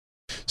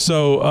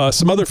So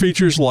some other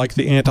features like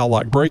the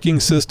anti-lock braking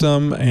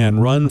system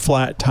and run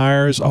flat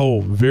tires.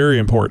 Oh, very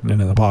important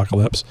in an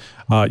apocalypse.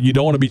 You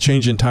don't want to be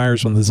changing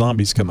tires when the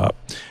zombies come up.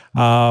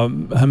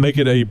 Make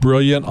it a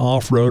brilliant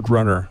off-road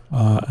runner.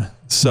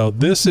 So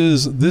this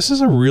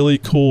is a really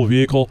cool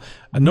vehicle.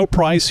 No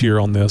price here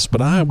on this,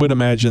 but I would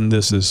imagine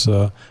this is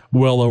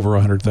well over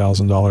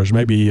 $100,000,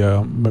 maybe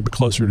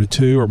closer to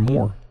 $2 or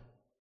more.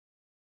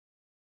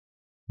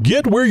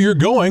 Get where you're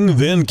going,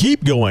 then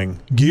keep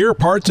going. Gear,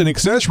 parts, and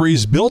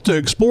accessories built to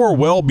explore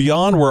well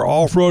beyond where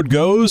off-road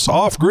goes,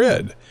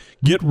 off-grid.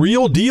 Get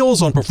real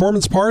deals on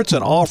performance parts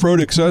and off-road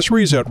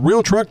accessories at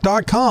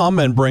realtruck.com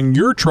and bring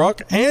your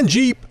truck and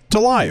Jeep to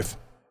life.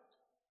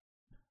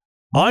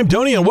 I'm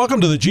Tony, and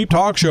welcome to the Jeep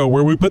Talk Show,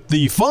 where we put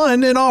the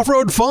fun in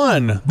off-road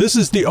fun. This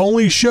is the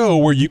only show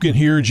where you can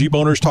hear Jeep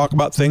owners talk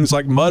about things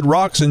like mud,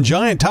 rocks, and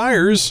giant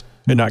tires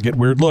and not get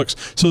weird looks.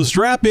 So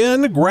strap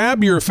in,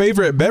 grab your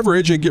favorite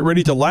beverage, and get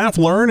ready to laugh,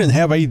 learn, and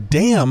have a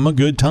damn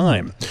good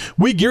time.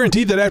 We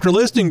guarantee that after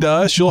listening to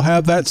us, you'll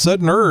have that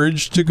sudden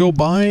urge to go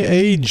buy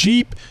a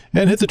Jeep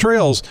and hit the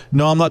trails.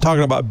 No, I'm not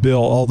talking about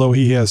Bill, although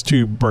he has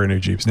 2 brand new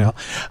Jeeps now.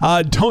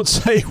 Don't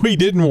say we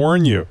didn't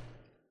warn you.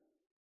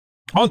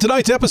 On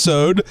tonight's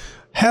episode,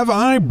 have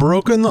I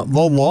broken the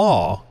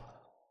law?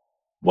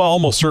 Well,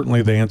 almost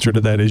certainly the answer to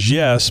that is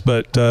yes,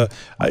 but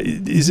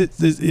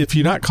if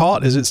you're not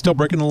caught, is it still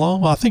breaking the law?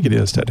 Well, I think it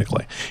is,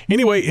 technically.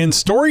 Anyway, in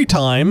story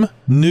time,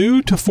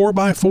 new to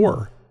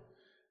 4x4.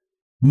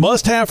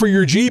 Must have for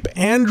your Jeep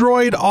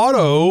Android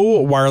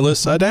Auto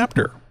wireless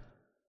adapter.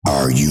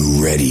 Are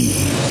you ready?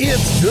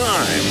 It's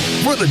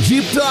time for the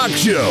Jeep Talk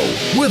Show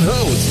with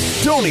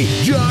hosts Tony,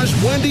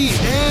 Josh, Wendy,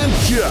 and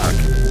Chuck.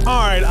 All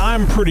right,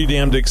 I'm pretty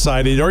damned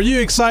excited. Are you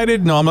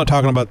excited? No, I'm not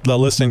talking about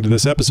listening to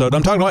this episode.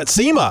 I'm talking about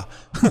SEMA.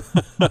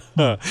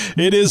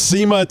 It is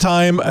SEMA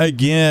time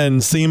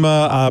again.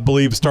 SEMA, I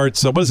believe,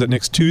 starts,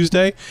 next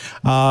Tuesday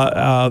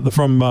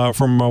from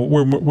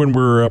when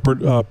we're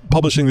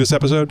publishing this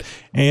episode.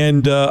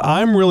 And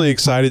I'm really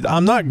excited.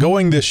 I'm not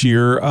going this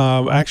year.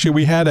 Actually,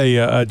 we had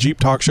a Jeep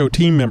Talk Show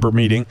team member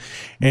meeting,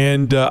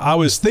 and I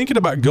was thinking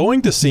about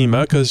going to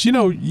SEMA because,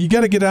 you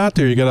got to get out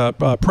there. You got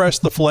to press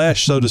the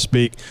flesh, so to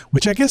speak,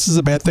 which I guess is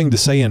a bad thing to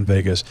say in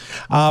Vegas.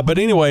 But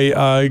anyway,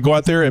 go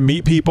out there and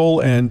meet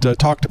people and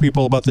talk to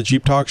people about the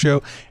Jeep Talk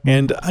Show.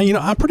 And,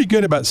 I'm pretty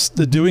good about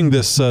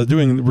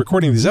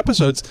recording these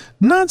episodes.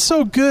 Not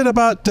so good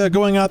about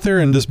going out there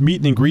and just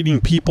meeting and greeting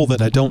people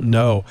that I don't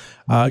know.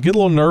 Get a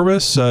little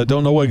nervous,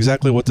 don't know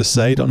exactly what to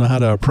say, don't know how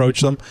to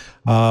approach them.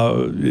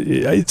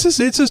 It's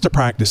just a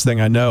practice thing,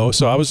 I know.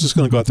 So I was just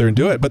going to go out there and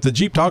do it. But the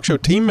Jeep Talk Show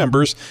team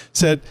members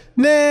said,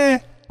 nah,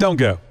 don't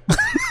go.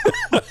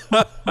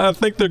 I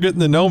think they're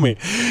getting to know me.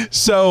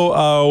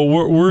 So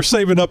we're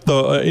saving up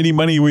any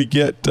money we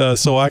get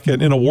so I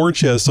can, in a war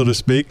chest, so to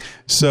speak,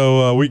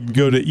 so we can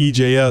go to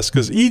EJS,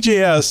 because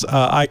EJS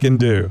I can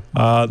do.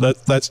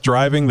 That's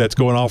driving, that's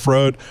going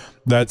off-road.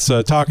 That's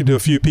talking to a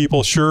few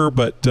people, sure,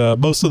 but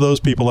most of those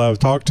people I've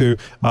talked to,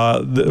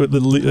 at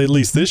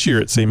least this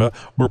year at SEMA,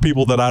 were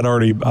people that I'd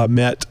already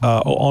met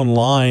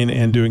online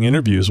and doing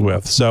interviews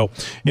with. So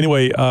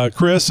anyway,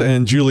 Chris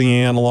and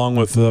Julianne, along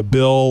with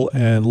Bill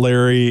and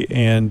Larry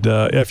and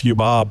FU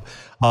Bob,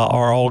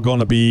 are all going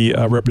to be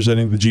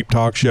representing the Jeep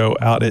Talk Show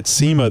out at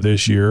SEMA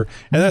this year.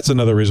 And that's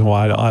another reason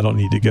why I don't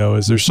need to go,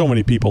 is there's so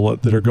many people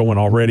that are going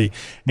already.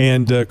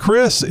 And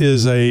Chris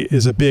is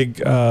a big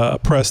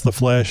press the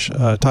flesh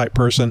type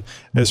person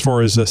as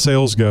far as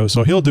sales go.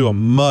 So he'll do a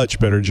much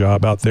better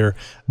job out there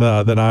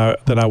than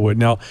I would.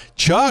 Now,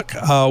 Chuck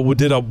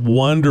did a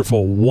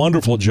wonderful,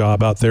 wonderful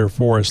job out there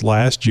for us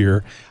last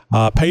year.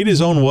 Paid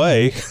his own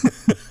way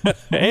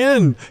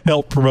and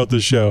helped promote the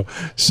show.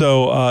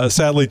 So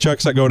sadly,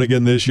 Chuck's not going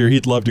again this year.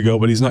 He'd love to go,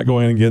 but he's not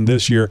going again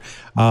this year.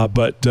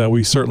 But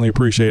we certainly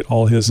appreciate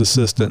all his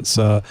assistance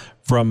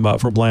from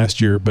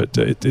last year. But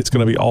it's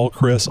going to be all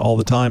Chris all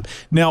the time.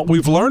 Now,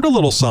 we've learned a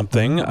little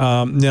something.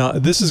 Now,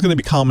 this is going to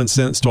be common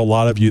sense to a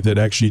lot of you that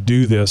actually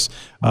do this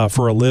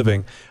for a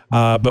living.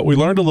 But we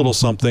learned a little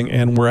something,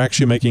 and we're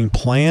actually making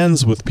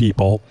plans with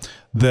people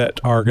that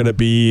are going to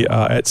be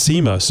at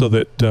SEMA, so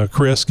that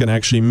Chris can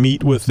actually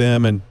meet with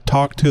them and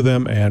talk to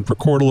them and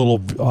record a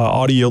little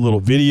audio, a little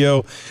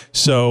video.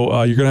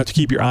 So you're going to have to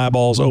keep your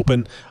eyeballs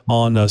open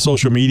on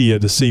social media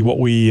to see what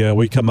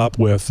we come up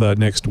with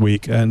next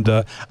week. And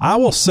I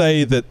will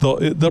say that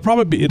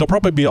it'll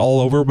probably be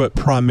all over, but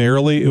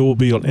primarily it will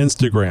be on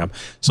Instagram.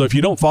 So if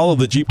you don't follow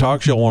the Jeep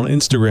Talk Show on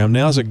Instagram,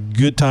 now's a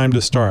good time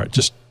to start.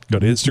 Just go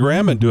to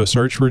Instagram and do a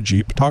search for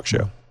Jeep Talk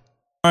Show.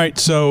 All right,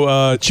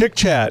 so Chick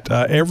Chat.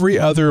 Every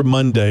other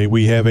Monday,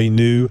 we have a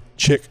new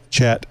Chick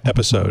Chat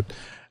episode.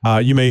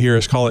 You may hear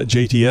us call it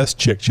JTS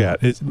Chick Chat.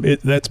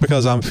 That's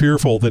because I'm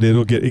fearful that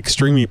it'll get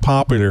extremely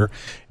popular,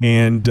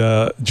 and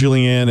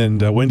Julianne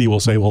and Wendy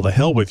will say, well, the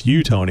hell with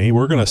you, Tony.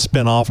 We're going to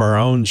spin off our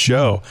own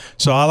show.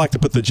 So I like to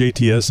put the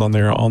JTS on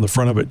there on the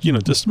front of it,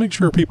 just to make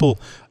sure people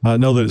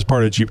know that it's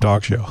part of Jeep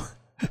Talk Show.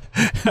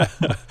 I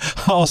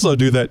also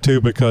do that too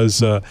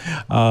because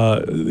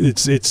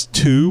it's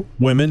 2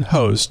 women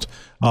hosts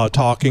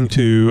talking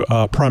to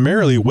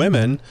primarily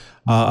women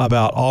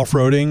about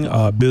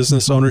off-roading,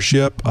 business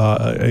ownership,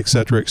 et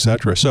cetera, et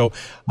cetera. So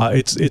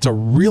it's a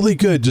really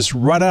good, just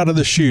right out of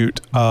the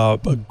chute,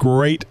 a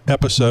great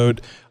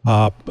episode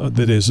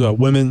that is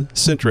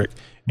women-centric.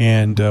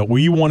 And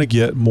we want to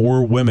get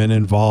more women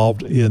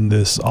involved in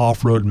this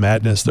off-road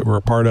madness that we're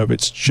a part of.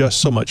 It's just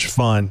so much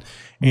fun.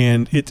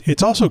 And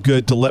it's also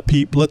good to let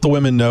the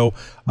women know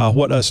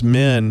what us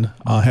men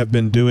have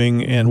been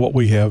doing and what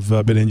we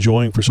have been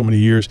enjoying for so many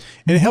years.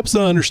 And it helps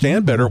them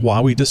understand better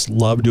why we just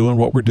love doing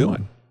what we're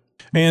doing.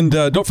 And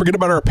don't forget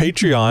about our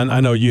Patreon. I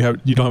know you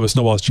don't have a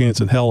snowball's chance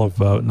in hell of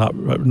not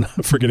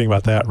forgetting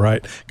about that,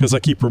 right? Because I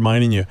keep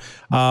reminding you.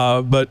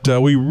 But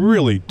we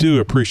really do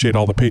appreciate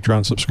all the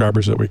Patreon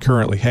subscribers that we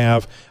currently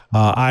have.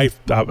 I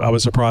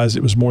was surprised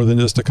it was more than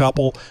just a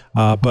couple,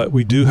 but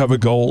we do have a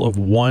goal of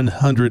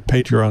 100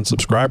 Patreon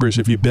subscribers.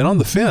 If you've been on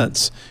the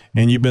fence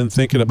and you've been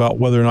thinking about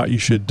whether or not you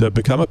should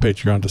become a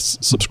Patreon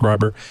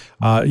subscriber,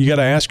 you got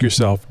to ask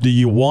yourself, do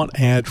you want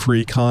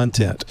ad-free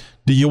content?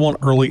 Do you want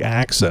early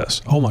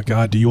access? Oh my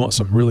God, do you want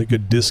some really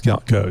good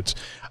discount codes?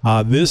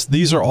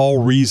 These are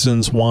all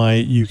reasons why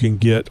you can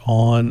get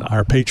on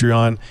our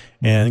Patreon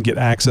and get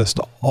access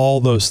to all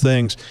those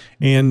things.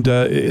 And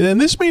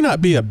this may not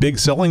be a big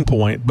selling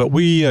point, but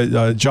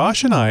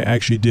Josh and I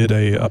actually did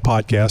a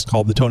podcast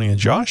called The Tony and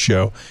Josh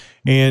Show.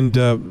 And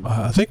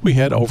I think we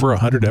had over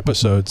 100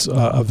 episodes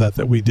of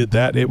that we did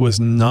that. It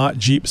was not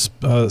Jeep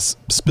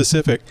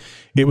specific.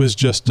 It was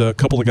just a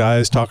couple of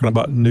guys talking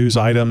about news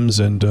items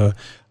and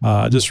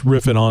just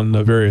riffing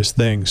on various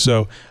things.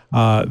 So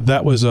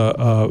that was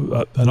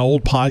an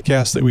old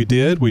podcast that we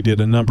did. We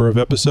did a number of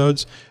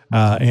episodes,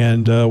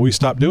 and we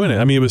stopped doing it.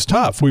 I mean, it was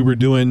tough. We were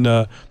doing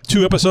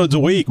 2 episodes a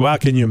week. Wow,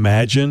 can you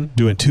imagine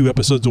doing 2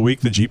 episodes a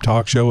week? The Jeep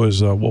Talk Show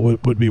is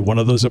what would be one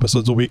of those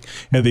episodes a week,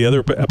 and the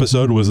other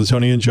episode was the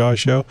Tony and Josh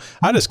Show.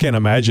 I just can't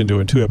imagine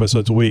doing 2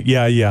 episodes a week.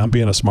 Yeah, I'm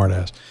being a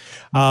smartass.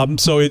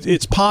 So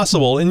it's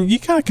possible, and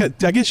I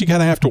guess you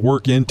kind of have to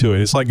work into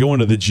it. It's like going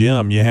to the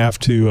gym. You have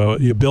to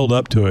you build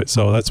up to it.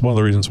 So that's one of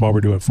the reasons why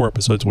we're doing 4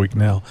 episodes a week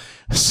now.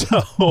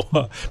 So,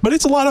 but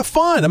it's a lot of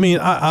fun. I mean,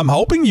 I'm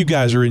hoping you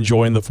guys are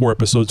enjoying the 4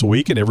 episodes a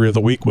week and every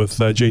other week with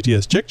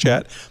JTS Chick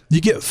Chat.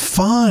 You get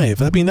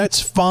 5. I mean,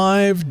 that's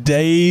 5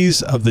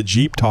 days of the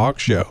Jeep Talk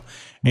Show.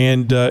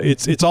 And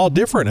it's all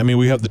different. I mean,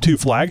 we have the 2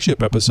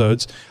 flagship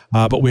episodes,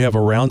 but we have a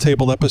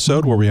roundtable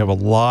episode where we have a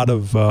lot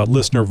of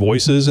listener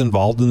voices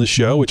involved in the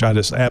show, which I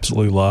just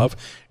absolutely love.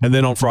 And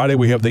then on Friday,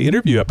 we have the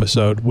interview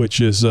episode,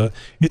 which is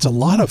it's a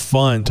lot of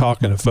fun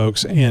talking to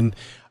folks. And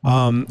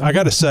I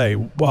got to say,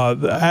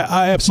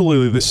 I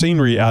absolutely, the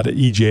scenery out at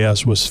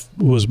EJS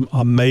was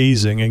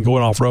amazing, and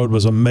going off-road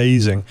was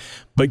amazing.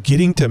 But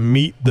getting to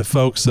meet the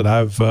folks that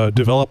I've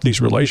developed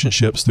these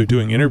relationships through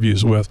doing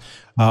interviews with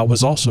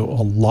was also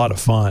a lot of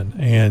fun,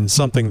 and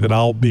something that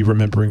I'll be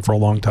remembering for a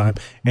long time.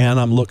 And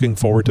I'm looking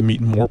forward to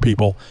meeting more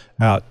people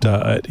out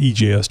at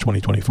EJS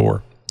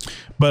 2024.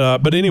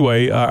 But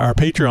anyway, our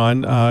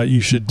Patreon,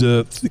 you should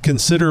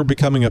consider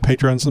becoming a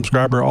Patreon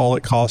subscriber. All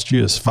it costs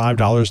you is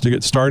 $5 to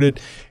get started,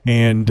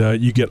 and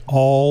you get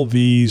all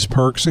these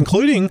perks,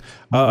 including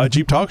a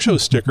Jeep Talk Show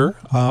sticker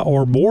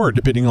or more,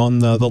 depending on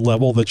the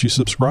level that you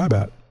subscribe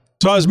at.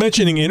 So I was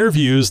mentioning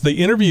interviews. The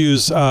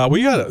interviews,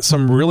 we got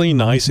some really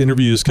nice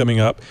interviews coming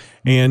up,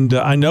 and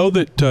I know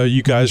that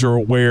you guys are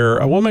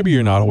aware. Well, maybe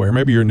you're not aware.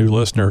 Maybe you're a new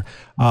listener.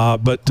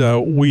 But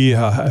we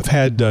have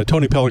had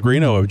Tony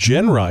Pellegrino of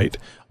GenRight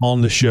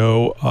on the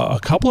show a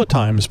couple of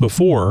times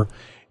before,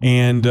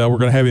 and we're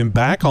going to have him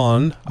back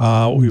on.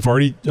 We've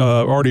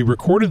already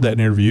recorded that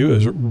interview. It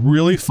was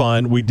really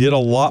fun. We did a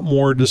lot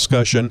more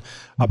discussion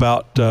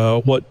about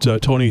what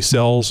Tony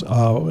sells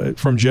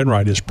from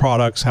GenRight, his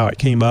products, how it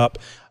came up.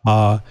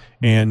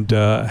 And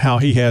how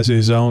he has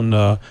his own,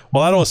 well,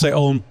 I don't want to say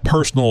own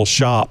personal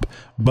shop,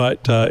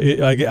 but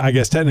I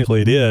guess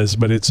technically it is,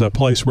 but it's a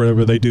place where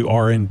they do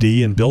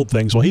R&D and build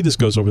things. Well, he just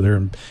goes over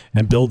there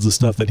and builds the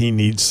stuff that he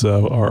needs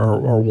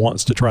or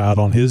wants to try out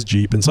on his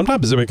Jeep. And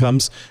sometimes it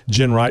becomes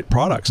GenRight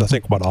products. I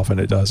think quite often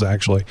it does,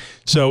 actually.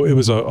 So it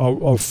was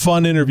a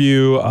fun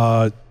interview.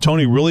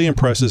 Tony really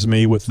impresses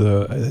me with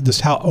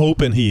just how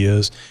open he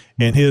is,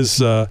 and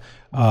his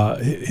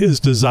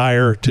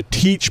desire to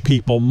teach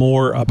people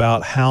more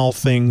about how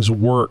things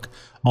work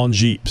on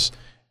Jeeps.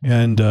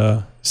 And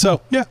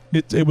so, yeah,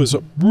 it was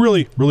a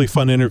really, really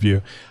fun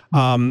interview.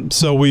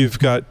 So we've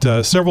got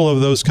several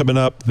of those coming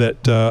up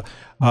that, the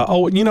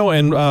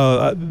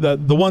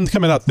one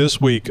coming out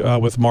this week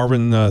with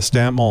Marvin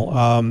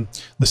Stammel.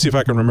 Let's see if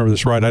I can remember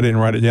this right. I didn't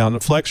write it down.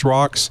 Flex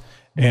Rocks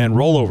and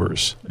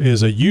Rollovers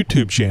is a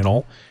YouTube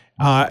channel.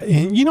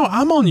 And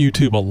I'm on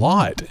YouTube a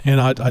lot, and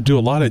I do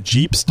a lot of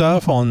Jeep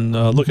stuff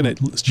looking at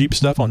Jeep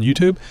stuff on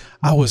YouTube.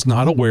 I was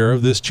not aware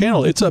of this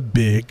channel. It's a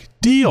big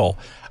deal.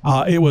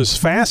 It was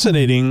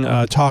fascinating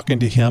talking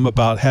to him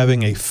about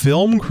having a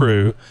film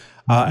crew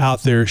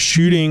out there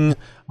shooting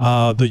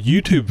the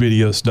YouTube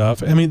video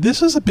stuff. I mean,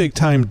 this is a big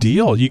time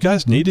deal. You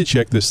guys need to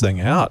check this thing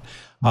out.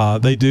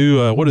 They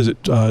do, what is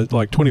it,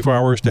 like 24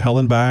 hours to hell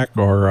and back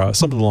or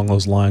something along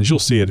those lines. You'll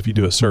see it if you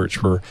do a search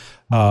for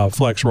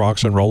Flex,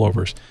 Rocks, and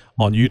Rollovers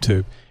on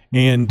YouTube.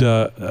 And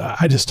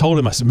I just told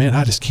him, I said, man,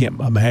 I just can't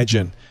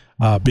imagine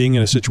being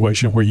in a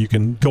situation where you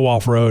can go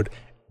off-road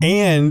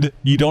and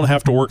you don't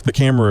have to work the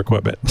camera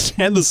equipment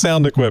and the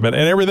sound equipment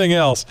and everything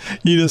else.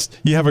 You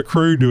have a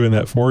crew doing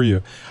that for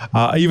you.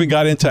 I even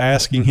got into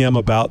asking him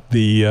about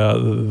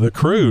the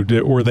crew.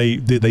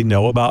 Did they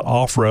know about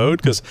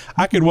off-road? Because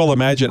I can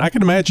imagine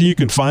you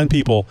can find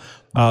people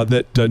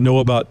that know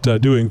about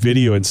doing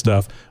video and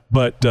stuff,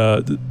 but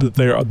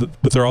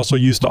they're also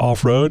used to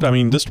off-road. I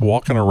mean, just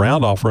walking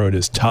around off-road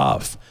is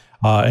tough.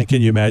 And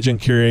can you imagine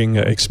carrying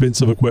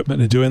expensive equipment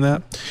and doing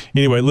that?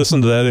 Anyway,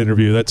 listen to that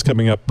interview. That's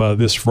coming up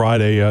this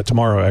Friday,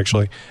 tomorrow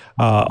actually,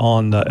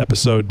 on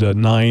episode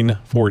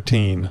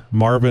 914.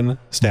 Marvin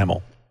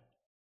Stammel.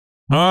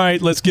 All right,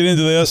 let's get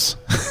into this.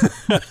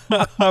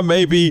 I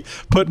may be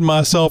putting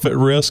myself at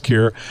risk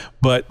here,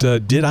 but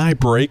did I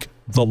break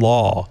the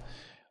law?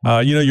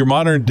 Your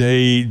modern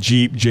day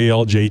Jeep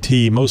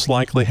JLJT most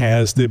likely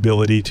has the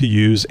ability to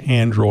use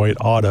Android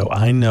Auto.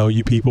 I know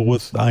you people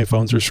with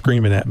iPhones are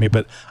screaming at me,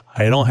 but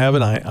I don't have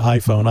an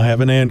iPhone. I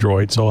have an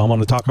Android, so I'm going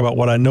to talk about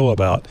what I know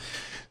about.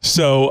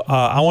 So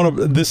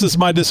this is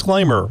my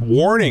disclaimer.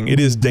 Warning, it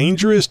is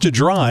dangerous to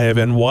drive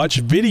and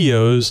watch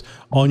videos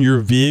on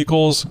your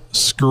vehicle's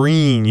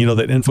screen,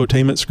 that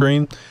infotainment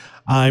screen.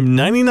 I'm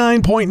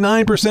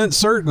 99.9%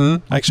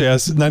 certain, actually I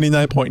said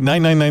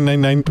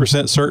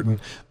 99.99999% certain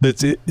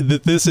that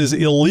this is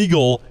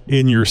illegal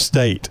in your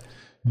state.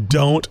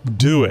 Don't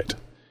do it.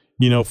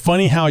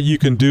 Funny how you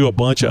can do a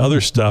bunch of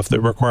other stuff that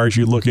requires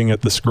you looking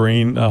at the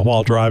screen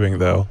while driving,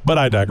 though, but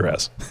I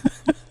digress.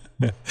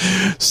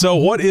 So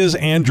what is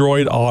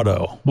Android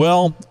Auto?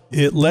 Well,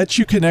 it lets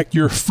you connect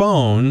your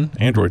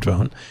Android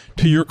phone,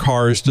 to your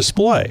car's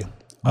display.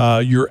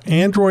 Your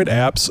Android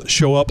apps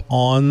show up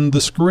on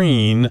the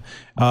screen.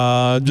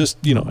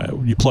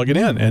 You plug it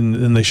in and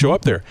then they show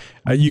up there.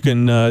 You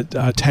can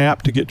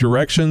tap to get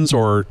directions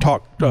or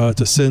talk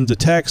to send a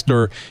text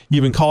or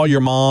even call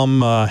your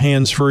mom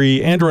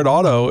hands-free. Android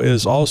Auto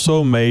is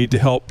also made to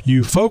help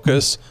you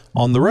focus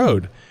on the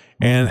road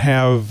and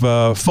have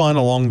fun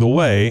along the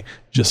way.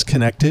 Just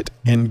connect it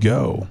and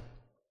go.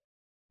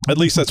 At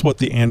least that's what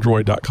the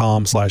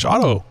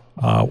android.com/auto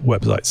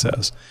website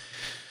says.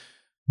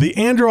 The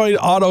Android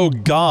Auto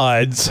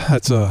gods,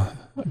 that's a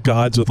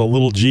gods with a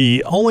little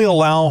g, only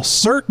allow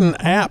certain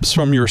apps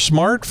from your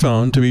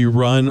smartphone to be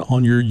run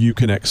on your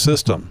Uconnect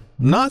system.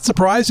 Not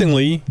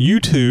surprisingly,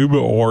 YouTube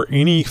or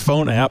any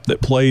phone app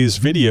that plays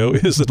video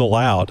isn't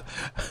allowed.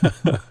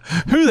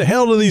 Who the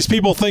hell do these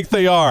people think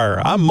they are?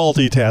 I'm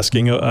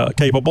multitasking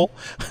capable.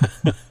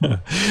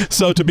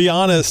 So to be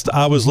honest,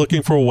 I was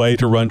looking for a way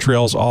to run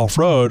trails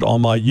off-road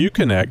on my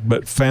Uconnect,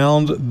 but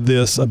found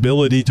this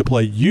ability to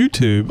play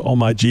YouTube on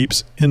my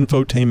Jeep's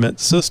infotainment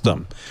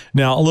system.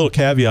 Now, a little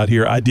caveat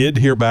here. I did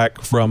hear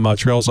back from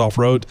Trails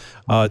Off-Road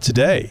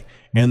today.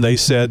 And they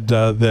said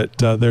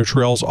that their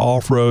Trails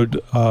Off-Road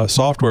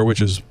software,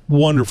 which is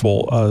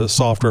wonderful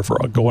software for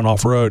going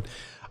off-road,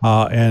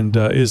 and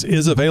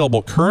is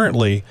available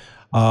currently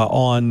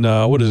on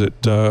the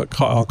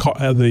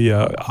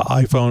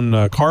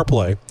iPhone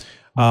CarPlay.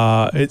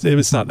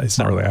 It's not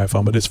really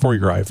iPhone, but it's for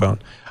your iPhone,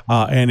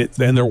 and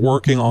they're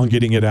working on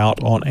getting it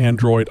out on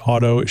Android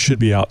Auto. It should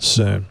be out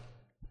soon.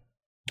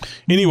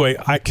 Anyway,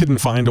 I couldn't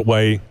find a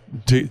way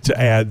to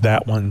add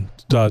that one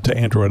to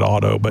Android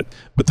Auto, but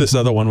this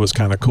other one was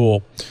kind of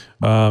cool.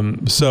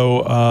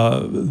 So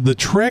the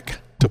trick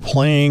to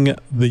playing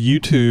the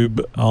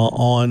YouTube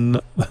on,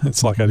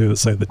 it's like I do to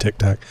say the Tic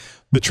Tac.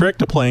 The trick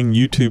to playing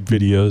YouTube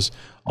videos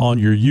on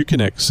your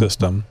Uconnect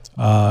system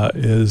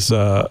is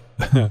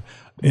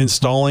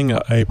installing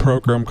a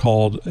program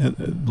called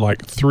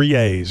like 3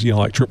 A's,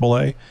 like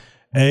AAA.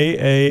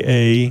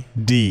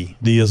 AAAD,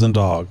 D as in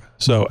dog.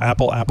 So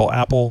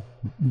Apple,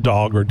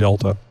 dog or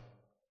Delta.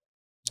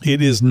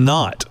 It is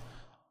not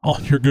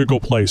on your Google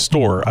Play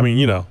Store. I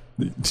mean,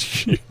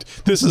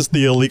 this is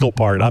the illegal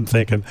part, I'm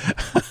thinking.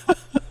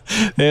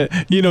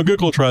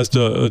 Google tries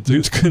to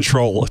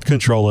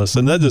control us,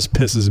 and that just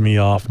pisses me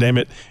off. Damn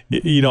it.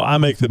 I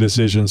make the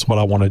decisions what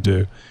I want to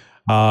do.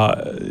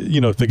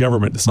 If the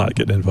government does not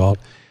get involved.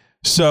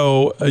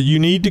 So you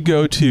need to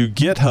go to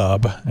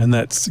GitHub, and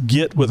that's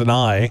Git with an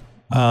I,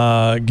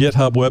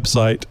 GitHub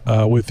website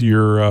with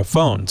your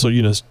phone. So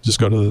you just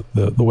go to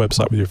the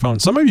website with your phone.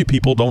 Some of you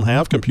people don't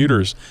have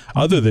computers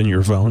other than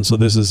your phone, so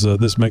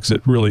this makes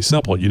it really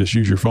simple. You just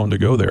use your phone to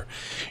go there.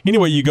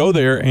 Anyway, you go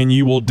there and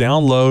you will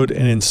download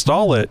and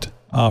install it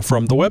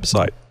from the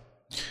website.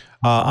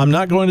 I'm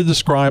not going to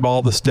describe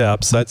all the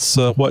steps. That's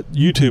what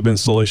YouTube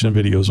installation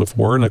videos are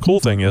for. And the cool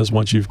thing is,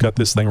 once you've got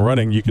this thing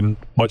running, you can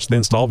watch the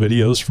install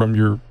videos from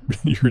your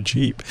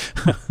Jeep.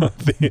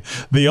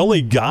 The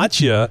only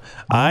gotcha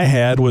I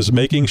had was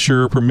making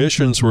sure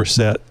permissions were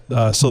set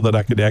so that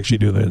I could actually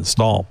do the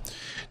install.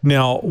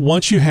 Now,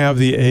 once you have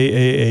the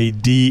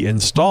AAAD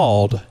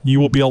installed,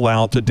 you will be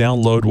allowed to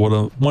download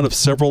one of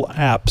several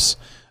apps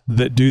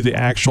that do the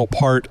actual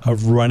part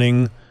of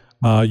running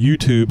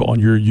YouTube on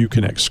your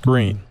Uconnect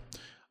screen.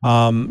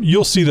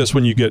 You'll see this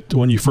when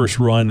you first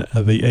run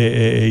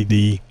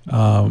the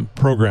AAAD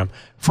program.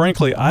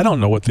 Frankly, I don't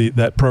know what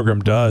that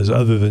program does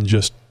other than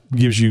just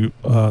gives you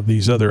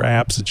these other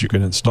apps that you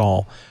can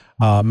install.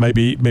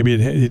 Maybe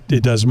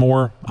it does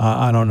more.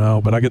 I don't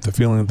know, but I get the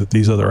feeling that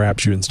these other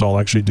apps you install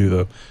actually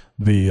do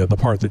the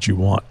part that you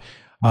want.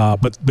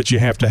 But you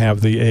have to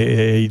have the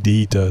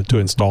AAAD to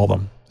install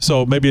them.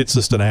 So maybe it's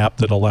just an app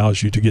that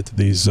allows you to get to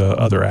these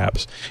other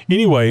apps.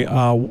 Anyway,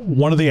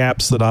 one of the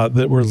apps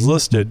that were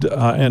listed,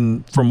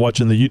 and from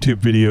watching the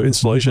YouTube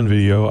installation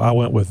video, I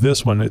went with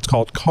this one. It's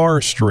called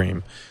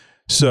CarStream.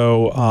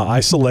 So I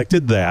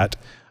selected that.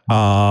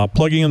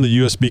 Plugging in the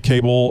USB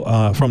cable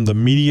from the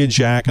media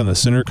jack in the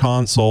center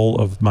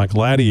console of my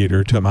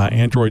Gladiator to my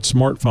Android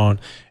smartphone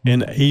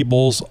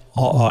enables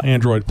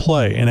Android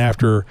Play. And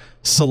after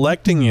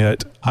selecting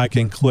it, I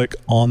can click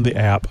on the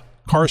app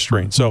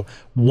CarStream. So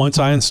once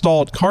I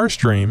installed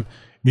CarStream,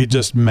 it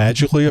just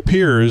magically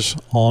appears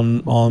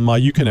on my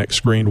Uconnect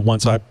screen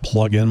once I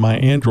plug in my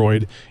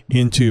Android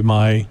into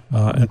my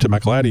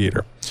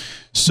Gladiator.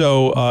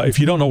 So if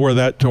you don't know where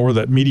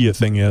that media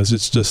thing is,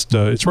 it's just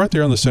it's right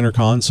there on the center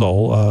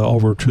console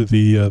over to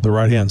the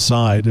right hand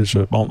side.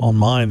 On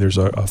mine there's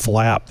a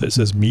flap that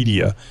says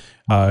media.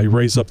 You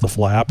raise up the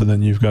flap, and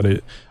then you've got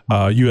a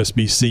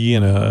USB-C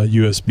and a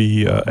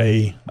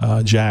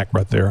USB-A jack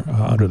right there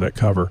under that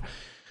cover.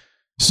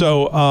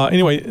 So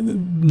anyway,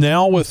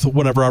 now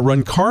whenever I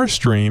run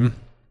CarStream,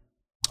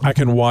 I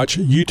can watch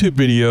YouTube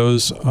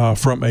videos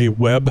from a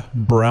web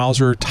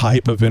browser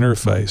type of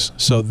interface.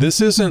 So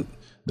this isn't,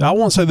 I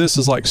won't say this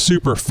is like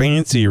super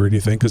fancy or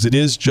anything, because it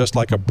is just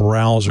like a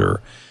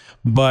browser.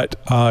 But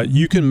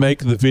you can make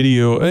the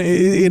video,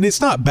 and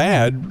it's not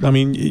bad. I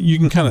mean, you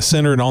can kind of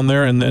center it on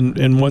there,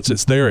 and once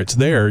it's there, it's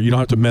there. You don't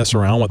have to mess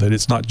around with it.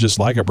 It's not just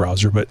like a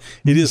browser, but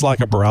it is like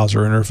a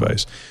browser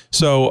interface.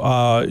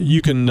 So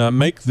you can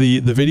make the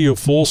video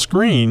full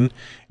screen,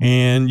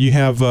 and you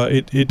have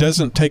it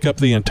doesn't take up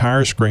the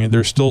entire screen.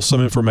 There's still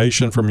some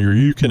information from your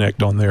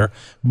Uconnect on there,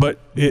 but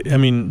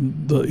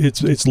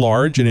it's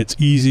large and it's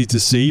easy to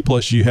see.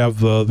 Plus, you have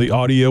the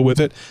audio with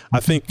it.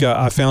 I think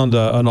I found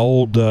an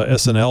old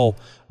SNL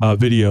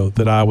video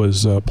that I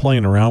was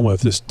playing around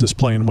with, just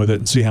playing with it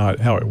and see how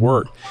it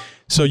worked.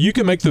 So you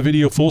can make the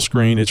video full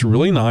screen. It's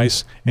really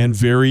nice and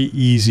very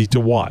easy to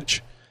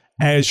watch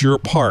as you're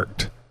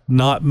parked,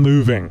 not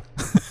moving.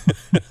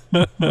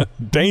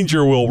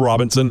 Danger, Will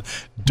Robinson.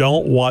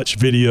 Don't watch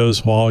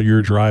videos while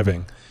you're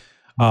driving.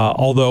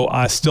 Although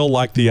I still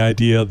like the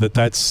idea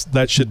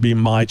that should be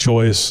my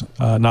choice,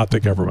 not the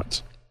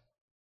government's.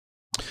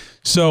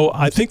 So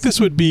I think this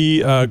would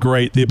be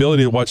great. The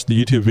ability to watch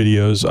the YouTube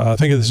videos, I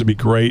think this would be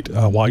great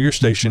while you're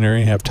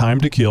stationary and have time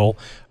to kill,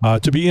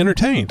 to be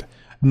entertained.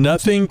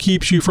 Nothing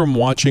keeps you from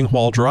watching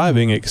while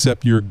driving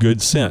except your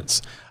good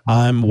sense.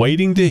 I'm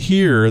waiting to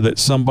hear that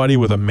somebody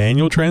with a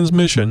manual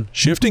transmission,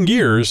 shifting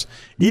gears,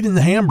 eating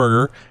the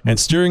hamburger, and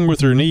steering with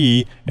their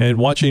knee and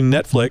watching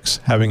Netflix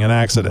having an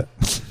accident.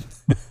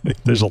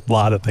 There's a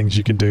lot of things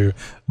you can do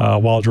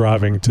while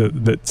driving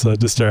that's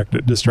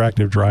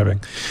distractive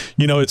driving.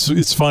 You know,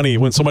 it's funny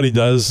when somebody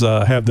does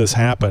have this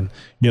happen.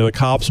 You know, the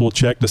cops will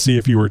check to see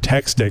if you were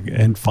texting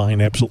and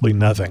find absolutely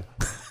nothing.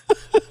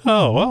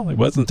 Oh, well, he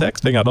wasn't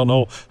texting. I don't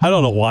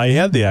know why he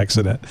had the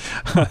accident.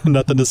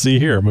 Nothing to see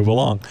here. Move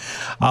along.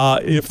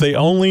 If they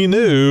only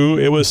knew,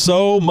 it was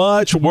so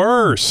much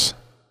worse.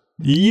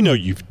 You know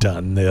you've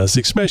done this,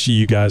 especially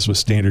you guys with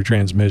standard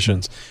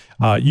transmissions.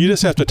 You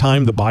just have to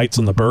time the bites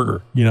on the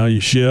burger. You know,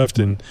 you shift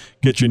and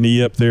get your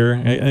knee up there.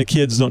 And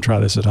kids, don't try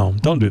this at home.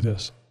 Don't do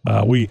this.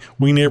 We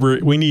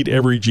need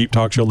every Jeep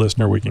Talk Show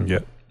listener we can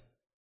get.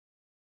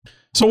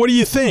 So what do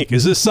you think?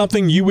 Is this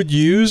something you would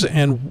use?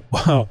 And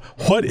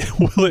what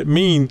will it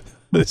mean?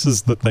 This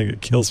is the thing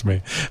that kills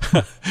me.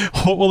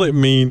 What will it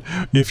mean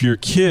if your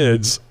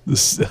kids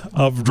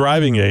of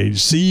driving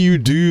age see you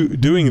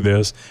doing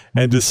this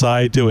and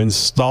decide to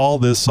install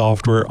this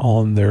software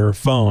on their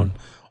phone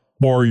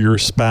or your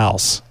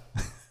spouse?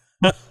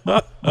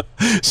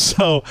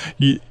 So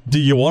do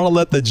you want to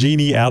let the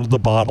genie out of the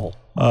bottle?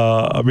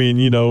 I mean,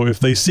 you know, if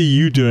they see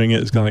you doing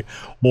it, it's kind of like,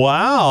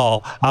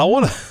 wow, I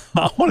want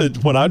to,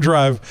 when I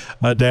drive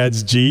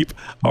dad's Jeep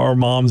or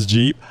mom's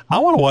Jeep, I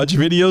want to watch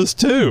videos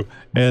too.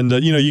 And,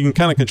 you know, you can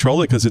kind of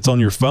control it because it's on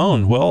your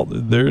phone. Well,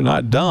 they're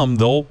not dumb.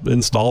 They'll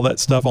install that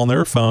stuff on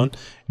their phone.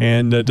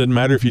 And it doesn't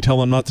matter if you tell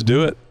them not to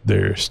do it.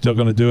 They're still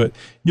going to do it.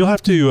 You'll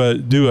have to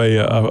do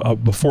a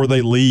before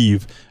they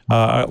leave,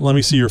 let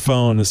me see your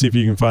phone and see if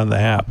you can find the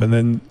app. And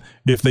then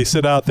if they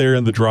sit out there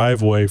in the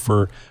driveway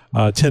for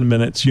 10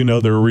 minutes, you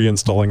know they're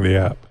reinstalling the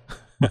app.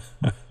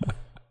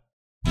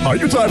 Are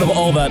you tired of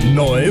all that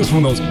noise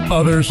from those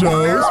other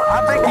shows?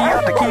 I think you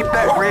have to keep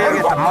that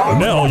rig at the moment.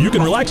 Now you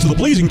can relax to the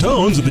pleasing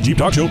tones of the Jeep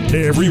Talk Show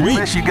every week.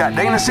 Unless you got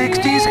Dana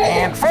 60s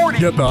and 40s.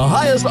 Get the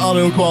highest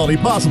audio quality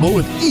possible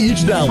with each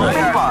download.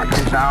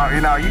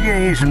 Now, you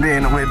can use some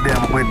Dana with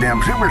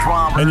them Super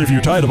Swampers. And if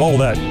you're tired of all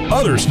that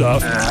other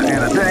stuff,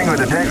 and the thing with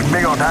the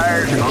big old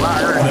tires and the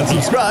lighter. Then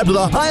subscribe to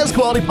the highest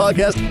quality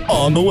podcast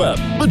on the web.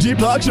 The Jeep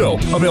Talk Show.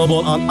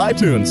 Available on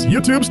iTunes,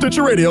 YouTube,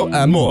 Stitcher Radio,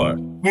 and more.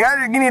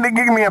 You need to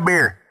give me a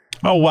beer.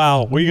 oh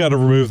wow, we got to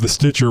remove the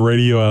Stitcher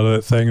radio out of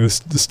that thing. The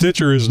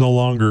Stitcher is no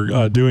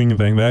longer doing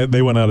anything.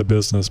 They went out of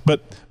business.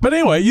 But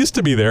anyway, it used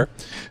to be there.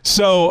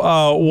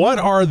 So what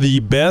are the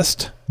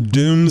best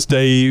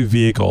doomsday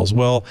vehicles?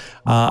 Well,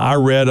 I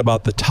read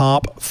about the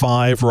top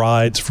 5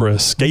 rides for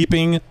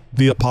escaping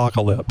the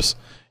apocalypse.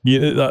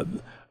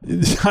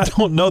 I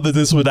don't know that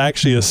this would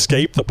actually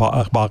escape the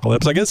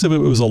apocalypse. I guess if it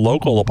was a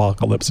local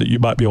apocalypse, that you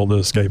might be able to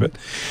escape it.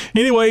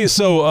 Anyway,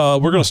 so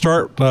we're going to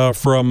start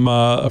from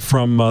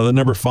the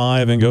number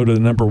 5 and go to the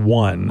number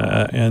 1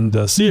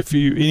 and see if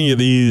any of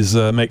these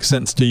make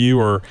sense to you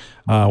or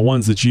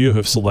ones that you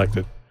have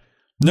selected.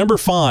 Number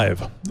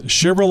 5,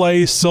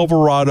 Chevrolet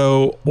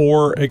Silverado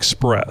or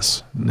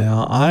Express.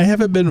 Now, I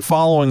haven't been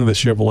following the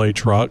Chevrolet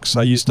trucks.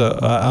 I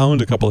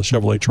owned a couple of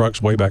Chevrolet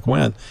trucks way back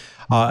when.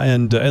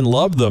 And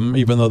loved them,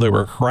 even though they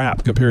were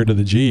crap compared to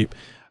the Jeep.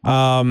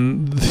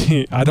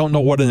 I don't know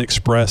what an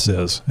Express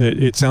is.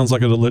 It sounds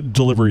like a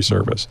delivery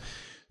service.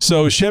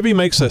 So Chevy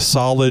makes a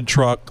solid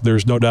truck,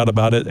 there's no doubt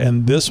about it,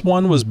 and this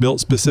one was built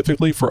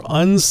specifically for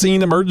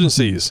unseen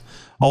emergencies.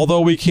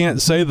 Although we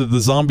can't say that the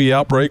zombie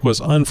outbreak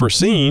was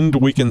unforeseen,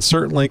 we can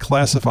certainly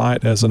classify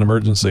it as an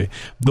emergency.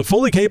 The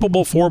fully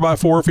capable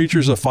 4x4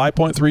 features a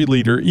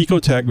 5.3-liter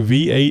Ecotec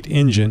V8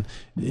 engine.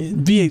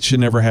 V8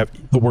 should never have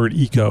the word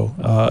eco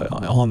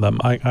on them.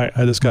 I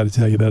just got to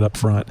tell you that up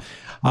front.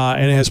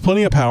 And it has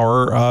plenty of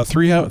power,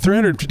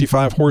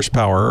 355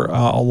 horsepower,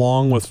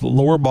 along with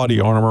lower body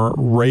armor,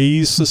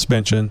 raised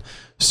suspension,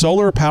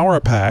 solar power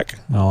pack.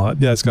 Oh,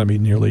 that's going to be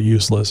nearly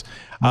useless.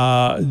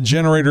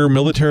 Generator,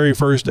 military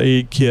first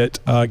aid kit,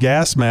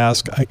 gas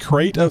mask, a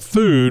crate of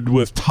food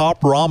with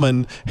top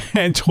ramen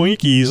and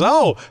Twinkies.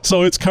 Oh,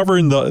 so it's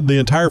covering the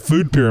entire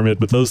food pyramid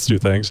with those two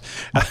things.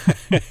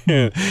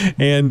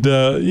 And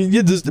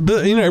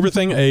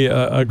everything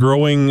a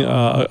growing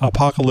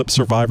apocalypse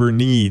survivor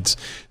needs.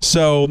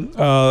 So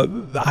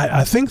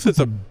I think that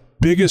the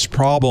biggest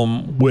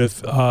problem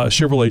with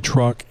Chevrolet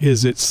truck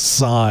is its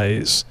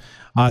size.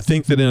 I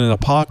think that in an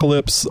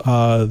apocalypse,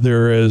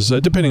 there is,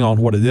 depending on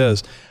what it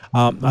is,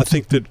 I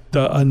think that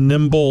a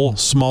nimble,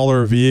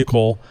 smaller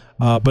vehicle,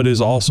 but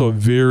is also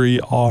very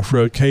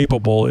off-road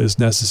capable is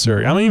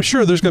necessary. I mean,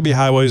 sure, there's going to be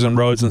highways and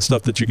roads and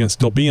stuff that you can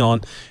still be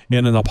on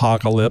in an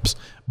apocalypse,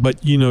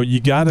 but you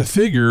got to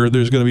figure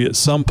there's going to be at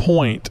some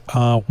point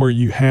where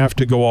you have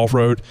to go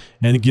off-road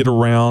and get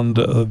around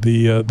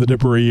the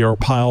debris or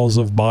piles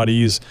of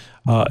bodies,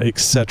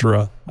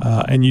 etc.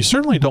 And you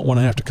certainly don't want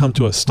to have to come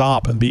to a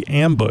stop and be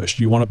ambushed.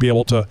 You want to be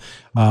able to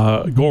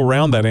go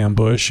around that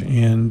ambush.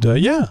 And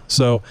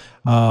so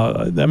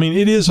I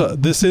mean,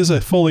 this is a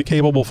fully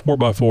capable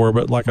 4x4.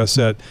 But like I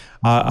said,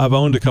 I've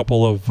owned a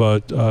couple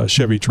of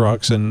Chevy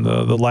trucks, and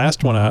the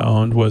last one I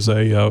owned was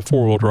a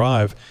four-wheel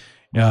drive.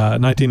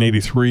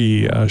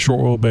 1983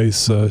 short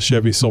wheelbase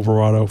Chevy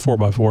Silverado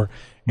 4x4,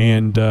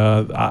 and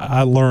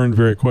I learned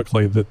very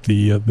quickly that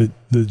the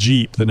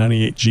Jeep, the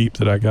 98 Jeep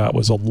that I got,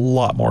 was a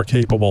lot more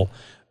capable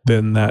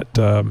than that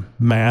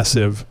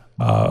massive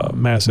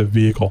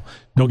vehicle.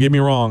 Don't get me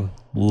wrong,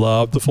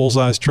 love the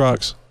full-size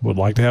trucks, would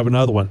like to have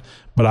another one,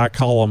 but I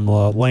call them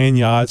land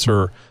yachts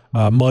or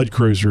mud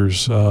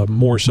cruisers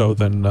more so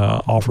than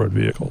off-road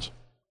vehicles.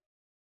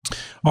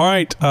 All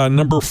right,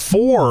 number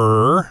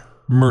 4,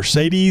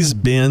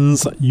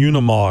 Mercedes-Benz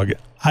Unimog.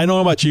 I don't know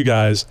about you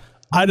guys.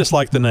 I just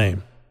like the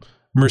name.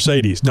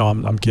 Mercedes. No,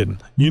 I'm kidding.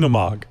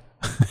 Unimog.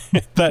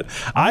 That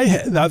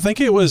I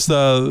think it was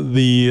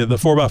the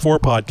 4x4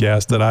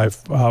 podcast that I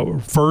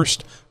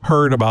first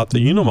heard about the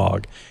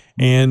Unimog.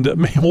 And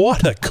man,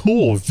 what a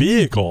cool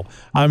vehicle.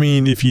 I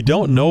mean, if you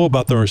don't know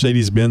about the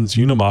Mercedes-Benz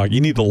Unimog,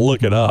 you need to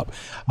look it up.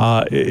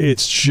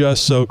 It's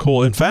just so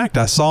cool. In fact,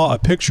 I saw a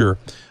picture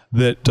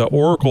that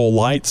Oracle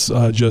Lights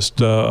just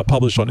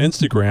published on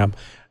Instagram,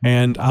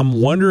 and I'm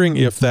wondering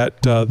if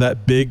that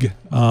big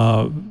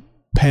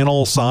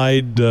panel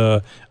side,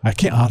 I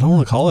don't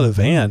want to call it a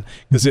van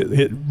because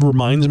it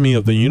reminds me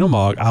of the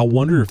Unimog. I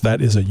wonder if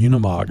that is a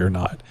Unimog or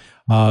not.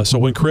 So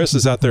when Chris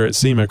is out there at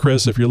SEMA,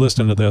 Chris, if you're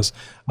listening to this,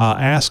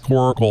 ask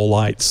Oracle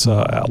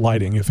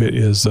Lighting if it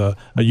is a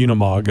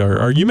Unimog,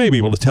 or you may be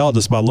able to tell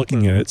just by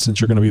looking at it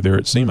since you're going to be there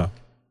at SEMA.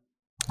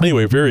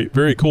 Anyway, very,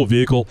 very cool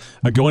vehicle,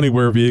 a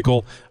go-anywhere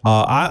vehicle.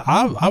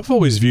 I've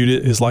always viewed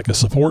it as like a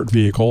support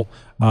vehicle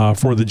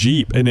for the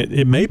Jeep, and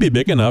it may be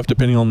big enough,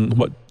 depending on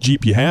what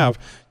Jeep you have,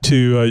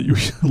 to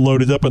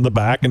load it up in the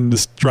back and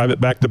just drive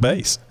it back to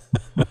base.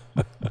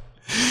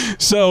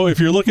 So if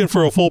you're looking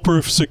for a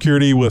foolproof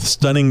security with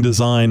stunning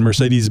design,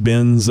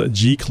 Mercedes-Benz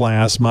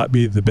G-Class might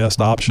be the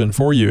best option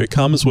for you. It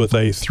comes with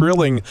a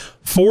thrilling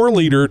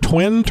 4-liter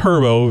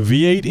twin-turbo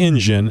V8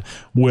 engine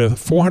with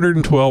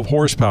 412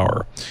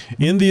 horsepower.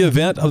 In the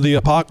event of the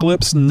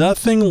apocalypse,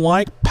 nothing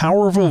like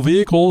powerful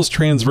vehicles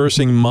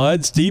traversing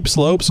mud, steep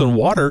slopes, and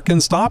water can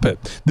stop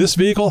it. This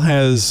vehicle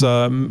has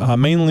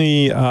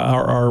many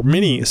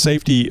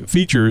safety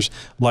features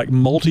like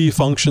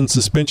multi-function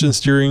suspension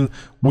steering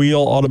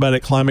wheel,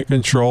 automatic climate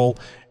control,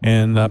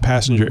 and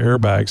passenger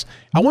airbags.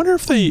 I wonder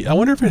if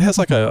it has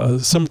like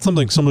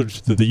something similar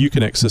to the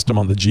Uconnect system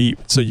on the Jeep,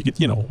 so you could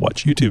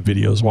watch YouTube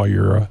videos while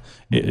you're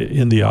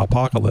in the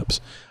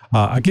apocalypse.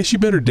 I guess you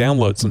better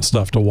download some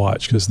stuff to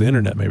watch because the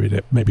internet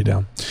may be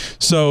down.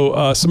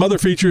 So some other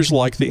features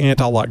like the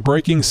anti-lock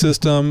braking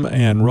system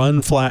and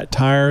run flat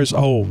tires.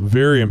 Oh,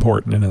 very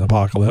important in an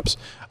apocalypse.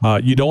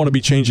 You don't want to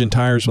be changing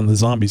tires when the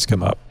zombies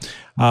come up.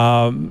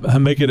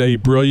 Make it a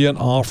brilliant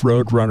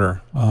off-road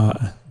runner.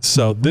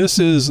 So this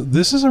is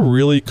a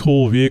really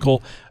cool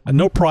vehicle.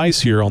 No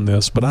price here on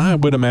this, but I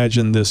would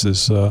imagine this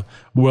is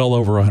well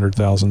over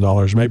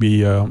 $100,000,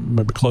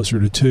 maybe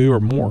closer to $2 or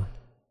more.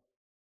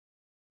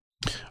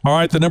 All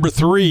right, the number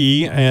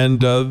 3,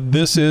 and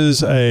this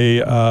is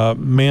a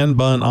man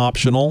bun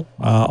optional,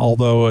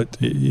 although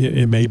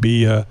it may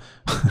be,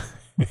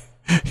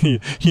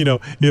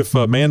 if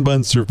man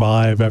buns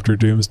survive after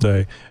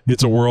Doomsday,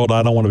 it's a world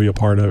I don't want to be a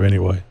part of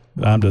anyway.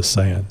 I'm just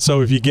saying.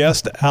 So if you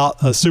guessed a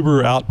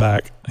Subaru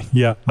Outback,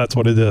 yeah, that's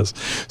what it is.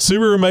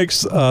 Subaru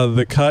makes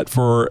the cut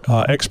for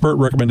expert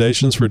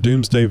recommendations for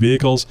Doomsday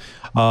vehicles.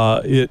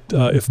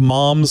 If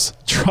moms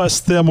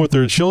trust them with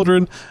their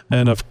children,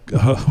 and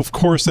of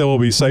course they will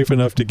be safe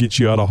enough to get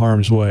you out of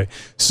harm's way.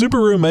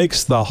 Subaru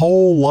makes the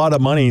whole lot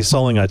of money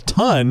selling a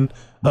ton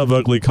of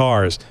ugly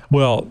cars.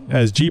 Well,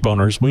 as Jeep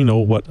owners, we know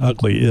what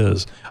ugly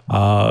is,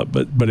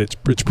 but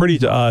it's pretty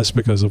to us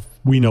because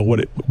we know what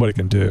it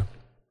can do.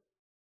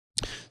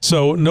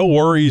 So no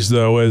worries,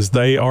 though, as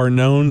they are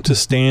known to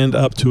stand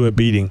up to a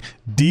beating.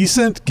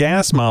 Decent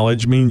gas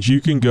mileage means you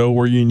can go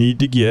where you need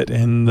to get,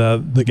 and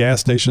the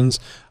gas stations,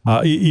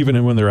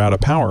 even when they're out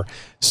of power.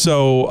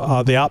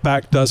 So the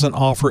Outback doesn't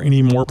offer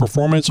any more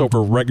performance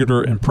over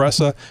regular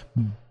Impreza,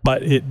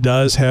 but it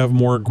does have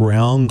more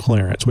ground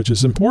clearance, which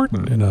is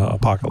important in an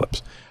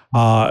apocalypse.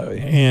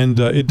 And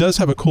it does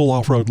have a cool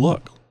off-road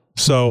look.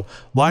 So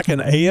like an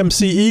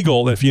AMC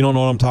Eagle, if you don't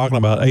know what I'm talking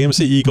about, AMC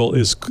Eagle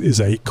is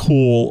a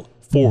cool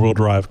 4-wheel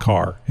drive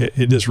car.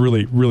 It just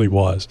really, really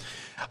was.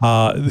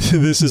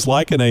 This is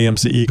like an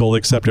AMC Eagle,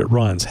 except it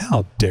runs.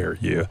 How dare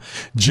you?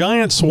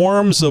 Giant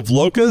swarms of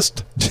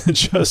locusts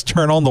just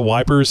turn on the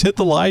wipers, hit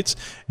the lights,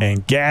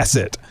 and gas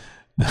it.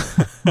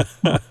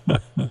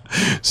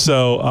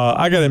 So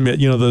I gotta admit,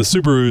 the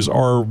Subarus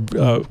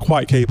are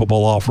quite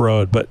capable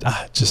off-road, but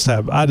I just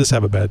have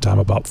a bad time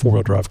about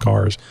 4-wheel drive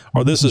cars,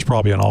 or this is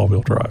probably an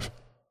all-wheel drive.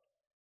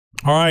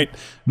 All right,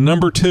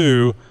 number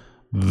 2,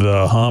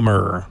 the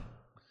Hummer.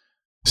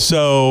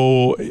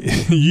 So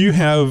you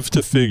have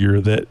to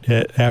figure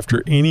that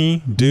after any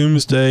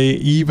Doomsday,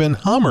 even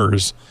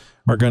Hummers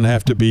are going to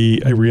have to be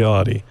a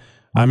reality.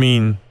 I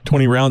mean,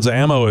 20 rounds of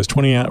ammo is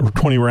 20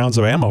 rounds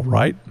of ammo,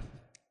 right?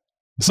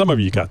 Some of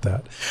you got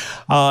that.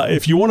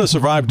 If you want to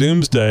survive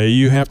Doomsday,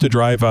 you have to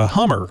drive a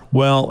Hummer.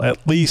 Well,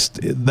 at least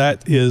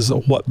that is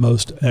what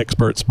most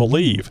experts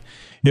believe.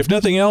 If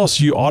nothing else,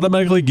 you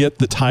automatically get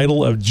the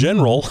title of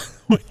General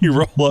when you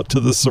roll up to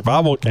the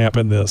survival camp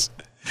in this.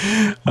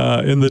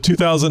 In the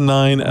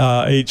 2009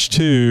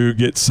 H2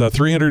 gets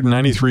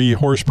 393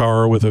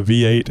 horsepower with a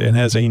V8 and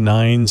has a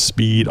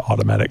 9-speed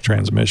automatic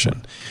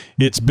transmission.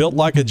 It's built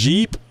like a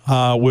Jeep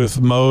with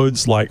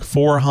modes like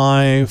 4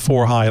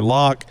 high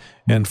lock,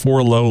 and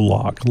 4 low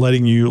lock,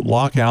 letting you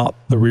lock out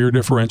the rear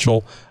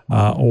differential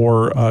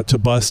or to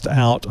bust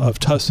out of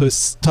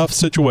tough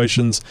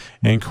situations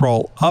and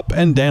crawl up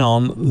and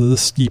down the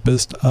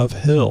steepest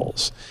of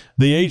hills.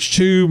 The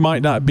H2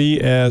 might not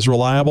be as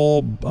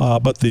reliable,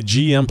 but the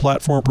GM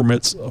platform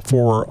permits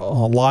for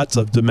lots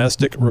of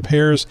domestic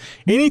repairs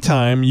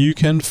anytime you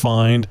can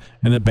find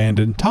an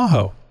abandoned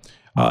Tahoe.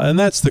 And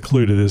that's the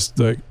clue to this,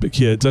 the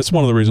kids. That's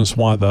one of the reasons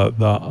why the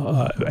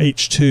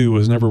H2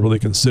 was never really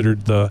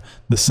considered the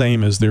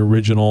same as the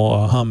original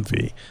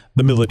Humvee,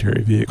 the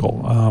military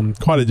vehicle.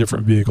 Quite a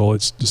different vehicle.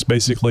 It's just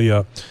basically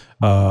a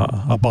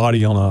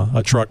body on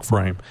a truck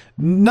frame.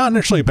 Not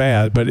necessarily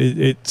bad, but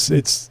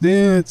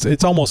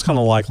it's almost kind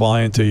of like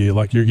lying to you,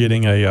 like you're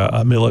getting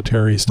a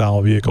military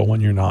style vehicle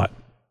when you're not.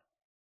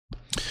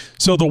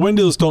 So the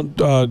windows don't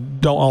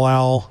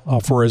allow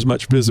for as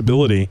much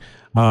visibility.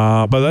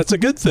 But that's a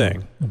good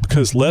thing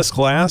because less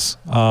glass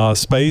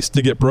space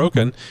to get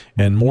broken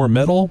and more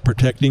metal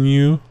protecting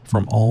you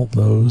from all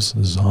those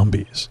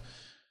zombies.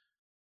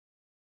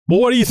 Well,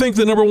 what do you think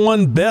the number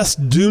 1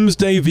 best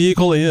Doomsday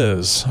vehicle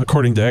is,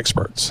 according to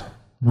experts?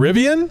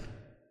 Rivian?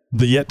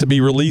 The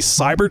yet-to-be-released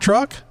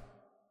Cybertruck?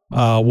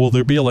 Will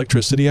there be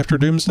electricity after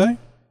Doomsday?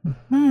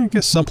 I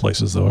guess some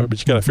places, though, but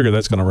you got to figure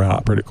that's going to run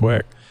out pretty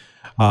quick.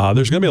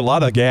 There's going to be a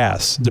lot of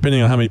gas,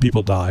 depending on how many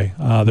people die.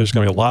 There's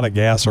going to be a lot of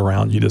gas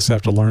around. You just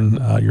have to learn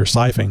your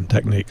siphoning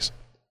techniques.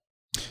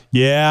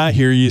 Yeah, I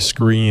hear you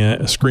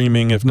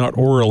screaming, if not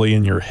orally,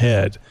 in your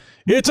head.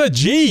 It's a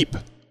Jeep!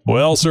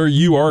 Well, sir,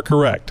 you are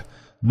correct.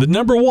 The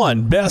number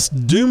one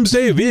best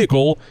doomsday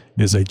vehicle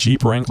is a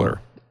Jeep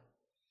Wrangler.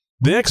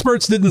 The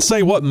experts didn't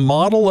say what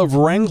model of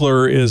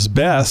Wrangler is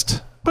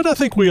best, but I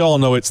think we all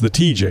know it's the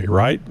TJ,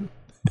 right?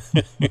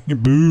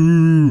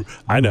 Boo!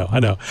 I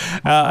know.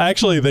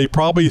 Actually, they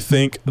probably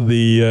think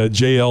the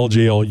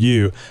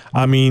JLU.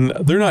 I mean,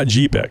 they're not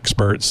Jeep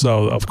experts,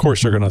 so of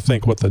course they're going to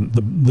think what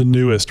the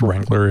newest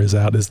Wrangler is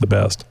out is the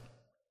best.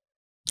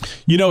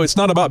 You know, it's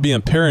not about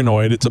being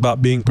paranoid, it's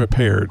about being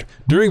prepared.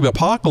 During the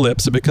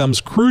apocalypse, it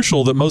becomes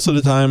crucial that most of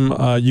the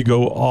time you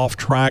go off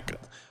track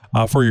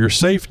for your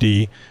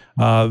safety.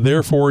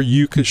 Therefore,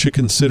 you should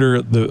consider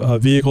a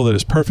vehicle that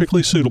is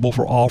perfectly suitable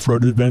for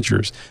off-road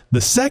adventures.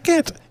 The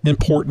second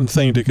important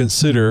thing to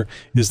consider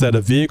is that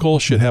a vehicle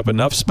should have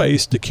enough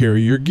space to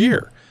carry your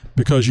gear,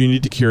 because you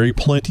need to carry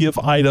plenty of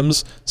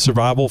items,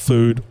 survival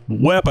food,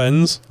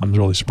 weapons. I'm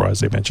really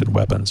surprised they mentioned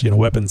weapons. You know,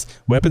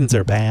 weapons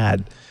are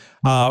bad.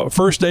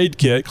 First aid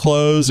kit,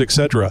 clothes,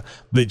 etc.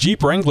 The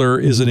Jeep Wrangler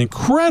is an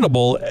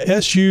incredible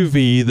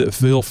SUV that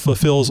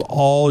fulfills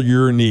all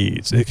your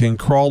needs. It can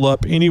crawl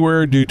up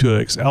anywhere due to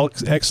its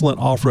excellent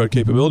off-road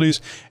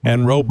capabilities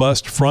and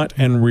robust front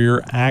and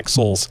rear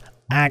axles.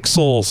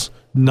 Axles,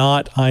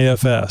 not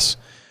IFS.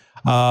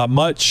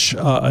 Much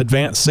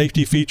advanced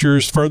safety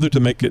features further to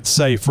make it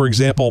safe. For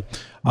example,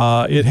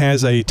 it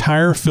has a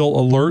tire fill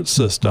alert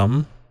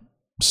system.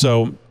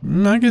 So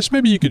I guess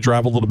maybe you could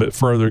drive a little bit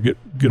further, get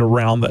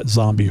around that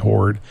zombie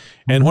horde.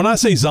 And when I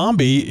say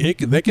zombie,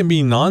 they can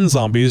be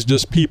non-zombies,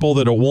 just people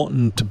that are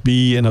wanting to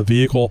be in a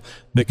vehicle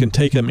that can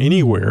take them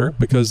anywhere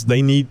because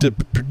they need to,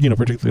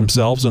 protect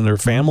themselves and their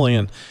family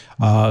and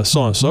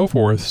so on and so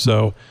forth.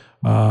 So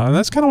and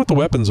that's kind of what the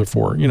weapons are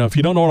for. If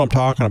you don't know what I'm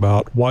talking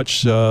about,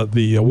 watch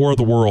the War of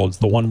the Worlds,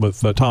 the one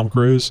with Tom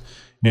Cruise,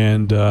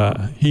 and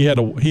he had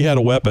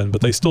a weapon,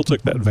 but they still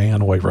took that van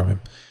away from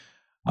him.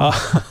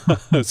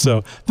 So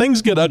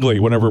things get ugly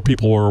whenever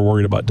people are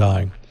worried about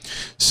dying.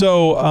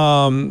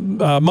 So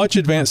much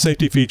advanced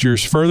safety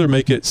features further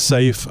make it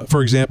safe.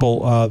 For example,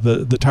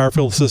 the tire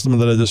fill system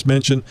that I just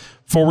mentioned,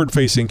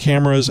 forward-facing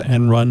cameras,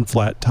 and run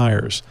flat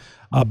tires.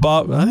 I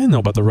didn't know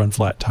about the run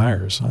flat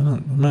tires. I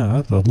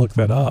have to look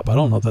that up. I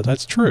don't know that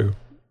that's true.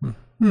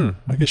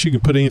 I guess you can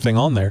put anything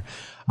on there.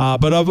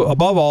 But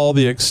above all,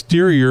 the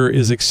exterior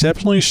is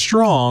exceptionally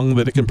strong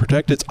that it can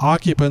protect its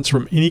occupants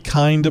from any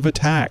kind of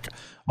attack.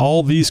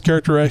 All these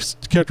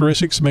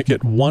characteristics make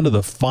it one of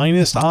the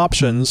finest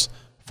options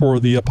for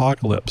the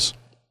apocalypse.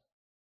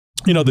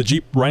 The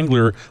Jeep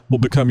Wrangler will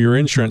become your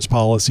insurance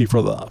policy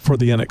for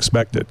the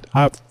unexpected.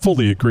 I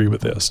fully agree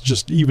with this,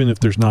 just even if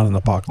there's not an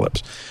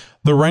apocalypse.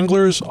 The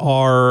Wranglers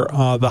are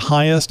the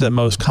highest and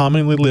most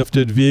commonly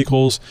lifted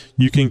vehicles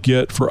you can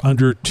get for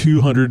under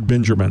 200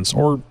 Benjamins,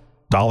 or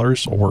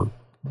dollars, or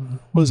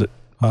what is it?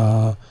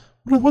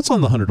 What's on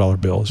the $100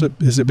 bill?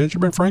 Is it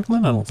Benjamin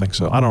Franklin? I don't think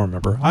so. I don't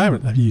remember. I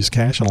haven't used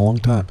cash in a long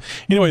time.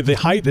 Anyway, the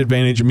height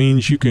advantage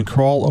means you can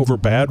crawl over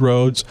bad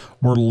roads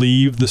or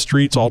leave the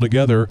streets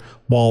altogether,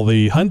 while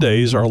the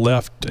Hyundais are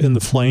left in the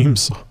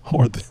flames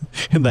or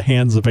in the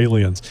hands of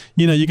aliens.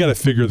 You got to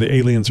figure the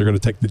aliens are going to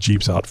take the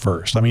Jeeps out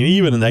first. I mean,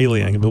 even an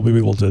alien will be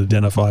able to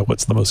identify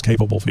what's the most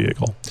capable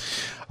vehicle.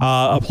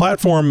 A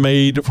platform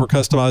made for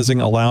customizing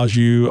allows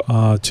you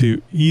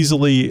to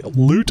easily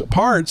loot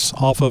parts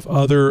off of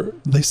other,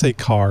 they say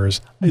cars.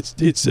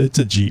 It's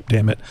a Jeep,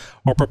 damn it.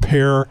 Or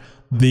prepare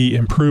the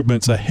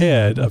improvements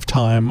ahead of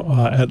time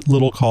at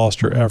little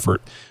cost or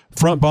effort.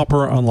 Front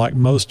bumper, unlike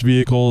most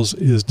vehicles,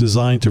 is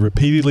designed to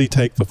repeatedly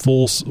take the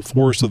full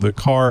force of the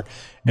car,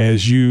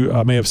 as you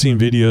may have seen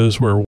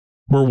videos where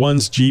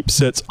one's Jeep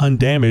sits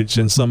undamaged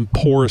and some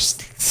poor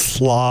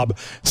slob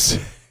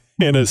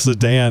in a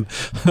sedan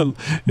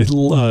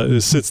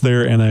it sits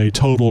there in a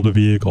totaled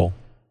vehicle.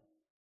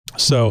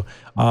 So,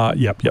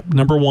 yep.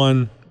 Number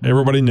one,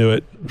 everybody knew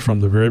it from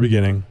the very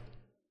beginning,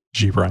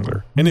 Jeep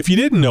Wrangler. And if you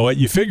didn't know it,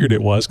 you figured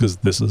it was, because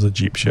this is a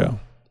Jeep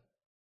show.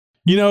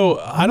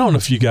 I don't know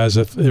if you guys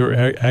have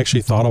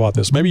actually thought about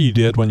this. Maybe you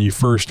did when you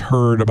first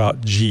heard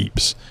about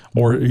Jeeps,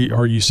 or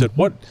you said,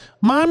 "What,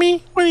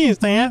 Mommy? What is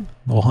that?"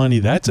 Well, honey,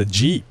 that's a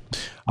Jeep.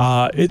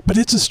 But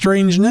it's a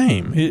strange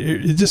name.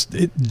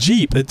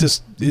 Jeep.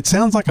 It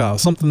sounds like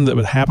something that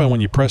would happen when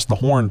you press the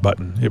horn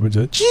button. It would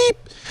just Jeep.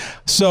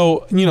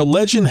 So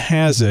legend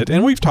has it,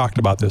 and we've talked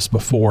about this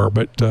before,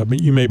 but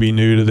you may be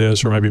new to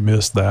this or maybe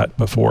missed that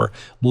before.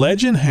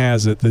 Legend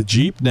has it the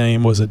Jeep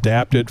name was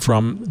adapted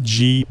from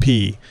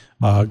GP.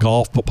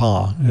 Golf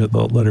Papa,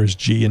 the letters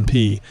G and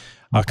P,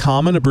 a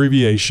common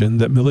abbreviation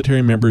that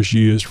military members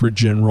used for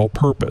general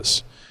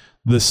purpose.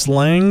 The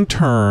slang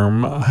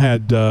term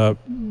had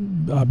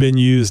been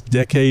used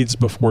decades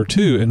before,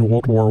 too, in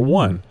World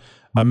War I.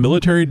 A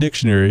military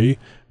dictionary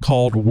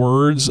called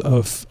Words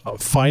of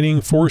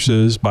Fighting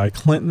Forces by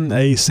Clinton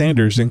A.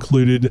 Sanders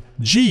included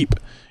Jeep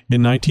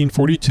in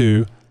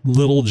 1942,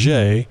 little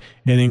j,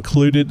 and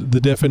included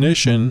the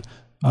definition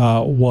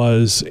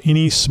was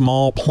any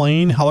small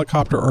plane,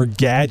 helicopter, or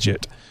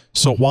gadget.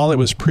 So while it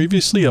was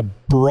previously a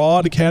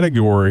broad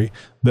category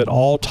that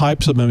all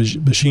types of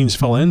machines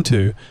fell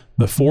into,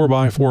 the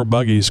 4x4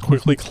 buggies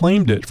quickly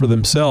claimed it for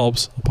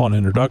themselves upon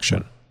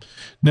introduction.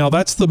 Now,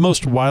 that's the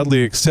most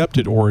widely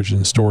accepted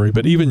origin story,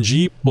 but even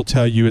Jeep will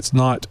tell you it's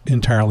not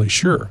entirely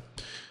sure.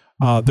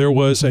 There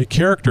was a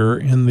character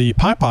in the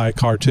Popeye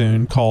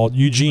cartoon called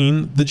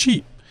Eugene the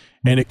Jeep,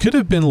 and it could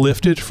have been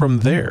lifted from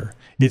there.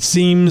 It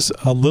seems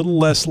a little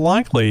less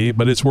likely,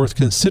 but it's worth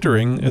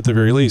considering at the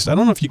very least. I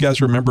don't know if you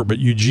guys remember, but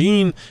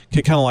Eugene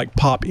could kind of like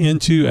pop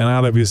into and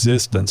out of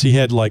existence. He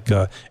had like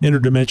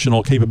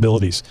interdimensional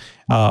capabilities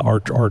or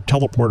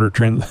teleporter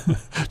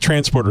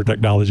transporter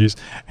technologies.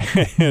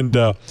 And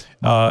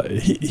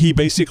he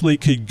basically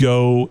could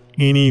go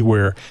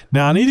anywhere.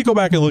 Now, I need to go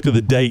back and look at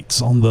the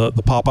dates on the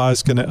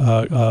Popeyes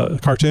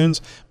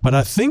cartoons, but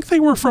I think they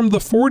were from the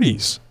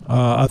 40s.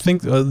 I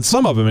think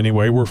some of them,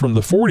 anyway, were from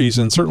the 40s,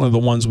 and certainly the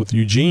ones with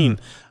Eugene,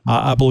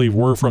 I believe,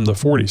 were from the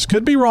 40s.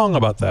 Could be wrong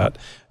about that.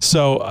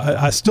 So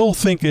I still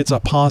think it's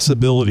a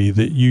possibility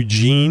that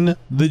Eugene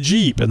the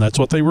Jeep, and that's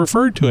what they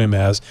referred to him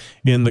as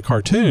in the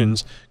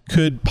cartoons,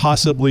 could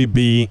possibly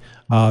be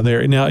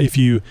there. Now, if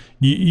you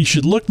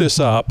should look this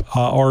up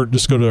or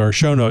just go to our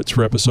show notes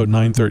for episode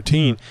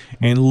 913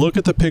 and look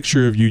at the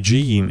picture of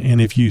Eugene. And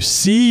if you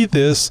see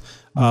this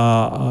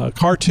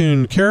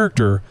cartoon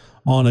character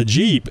on a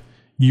Jeep,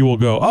 you will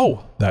go,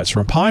 oh, that's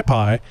from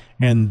Popeye,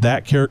 and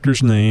that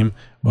character's name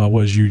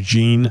was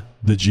Eugene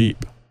the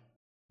Jeep.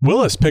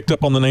 Willis picked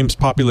up on the name's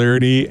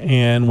popularity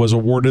and was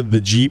awarded the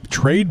Jeep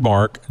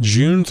trademark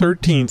June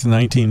 13th,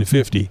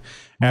 1950,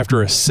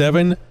 after a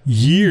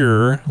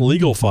 7-year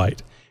legal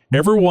fight.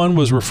 Everyone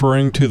was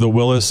referring to the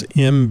Willis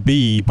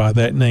MB by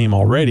that name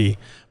already,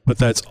 but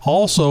that's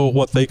also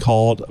what they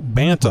called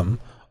Bantam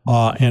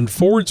and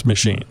Ford's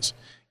machines.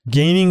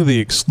 Gaining the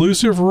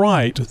exclusive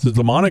right to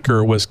the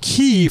moniker was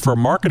key for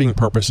marketing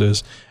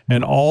purposes,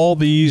 and all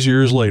these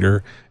years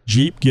later,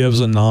 Jeep gives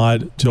a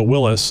nod to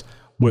Willis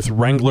with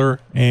Wrangler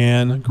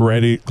and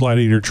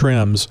Gladiator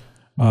trims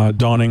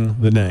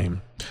donning the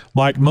name.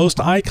 Like most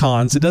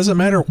icons, it doesn't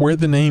matter where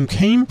the name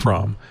came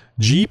from.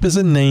 Jeep is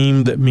a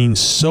name that means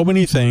so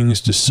many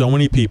things to so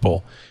many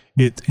people.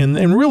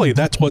 And really,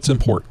 that's what's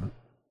important.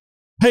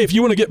 Hey, if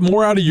you want to get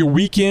more out of your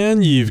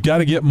weekend, you've got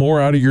to get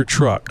more out of your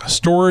truck.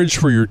 Storage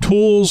for your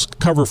tools,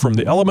 cover from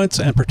the elements,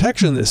 and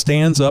protection that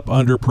stands up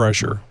under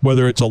pressure.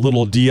 Whether it's a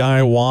little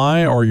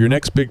DIY or your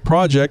next big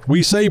project,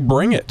 we say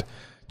bring it.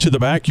 To the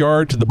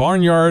backyard, to the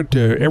barnyard,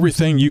 to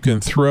everything you can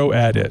throw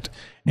at it.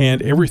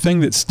 And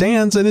everything that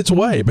stands in its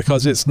way,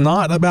 because it's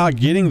not about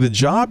getting the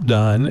job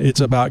done, it's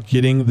about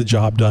getting the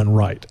job done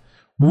right.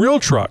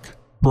 Real Truck,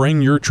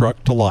 bring your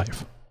truck to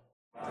life.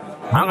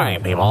 All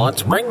right, people,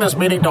 let's bring this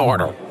meeting to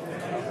order.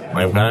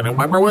 We've got a new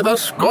member with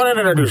us. Go ahead and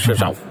introduce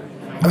yourself.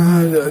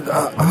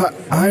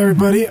 Hi,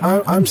 everybody.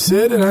 I'm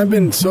Sid, and I've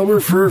been sober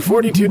for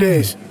 42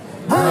 days.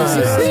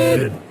 Hi,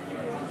 Sid.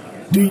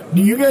 Do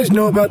you guys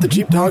know about the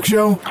Jeep Talk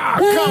Show?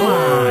 Come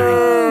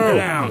on. Get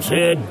down,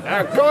 Sid.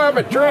 Go have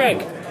a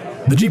drink.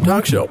 The Jeep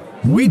Talk Show.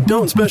 We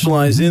don't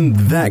specialize in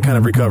that kind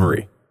of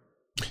recovery.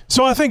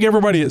 So I think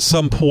everybody at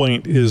some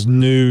point is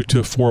new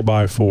to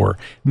 4x4.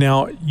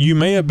 Now, you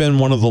may have been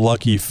one of the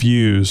lucky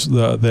few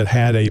that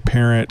had a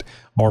parent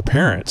or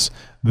parents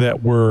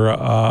that were,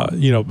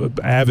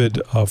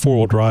 avid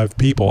four-wheel drive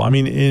people. I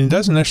mean, it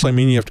doesn't necessarily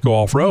mean you have to go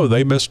off-road.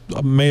 They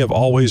may have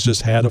always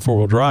just had a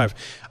four-wheel drive.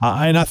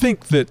 And I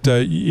think that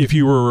if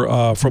you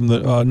were from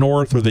the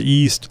north or the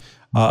east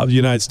of the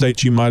United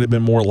States, you might have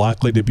been more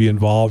likely to be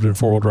involved in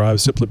four-wheel drive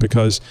simply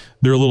because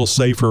they're a little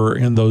safer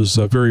in those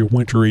very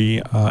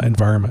wintry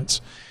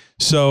environments.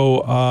 So,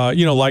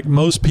 like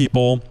most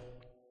people,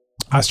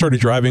 I started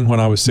driving when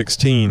I was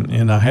 16,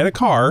 and I had a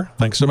car,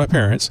 thanks to my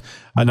parents,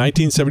 a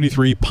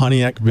 1973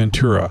 Pontiac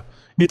Ventura.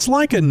 It's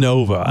like a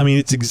Nova. I mean,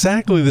 it's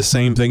exactly the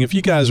same thing. If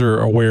you guys are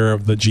aware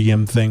of the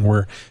GM thing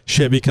where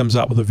Chevy comes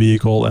out with a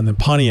vehicle and then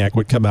Pontiac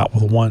would come out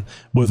with one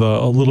with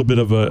a little bit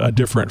of a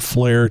different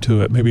flair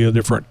to it, maybe a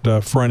different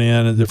front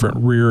end, a different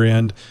rear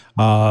end.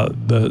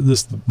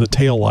 The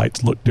tail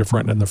lights look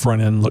different and the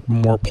front end look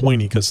more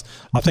pointy because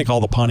I think all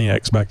the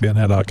Pontiacs back then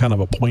had a kind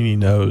of a pointy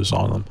nose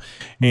on them.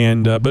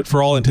 And but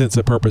for all intents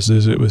and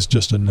purposes, it was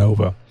just a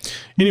Nova.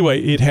 Anyway,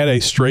 it had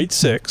a straight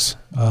six.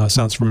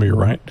 Sounds familiar,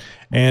 right?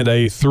 And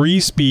a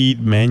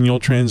 3-speed manual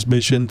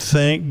transmission.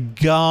 Thank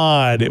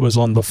God it was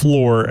on the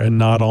floor and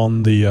not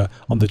on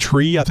the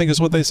tree, I think is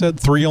what they said.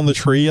 3 on the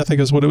tree, I think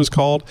is what it was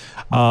called.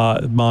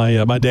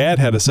 My dad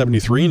had a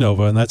 73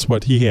 Nova, and that's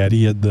what he had.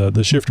 He had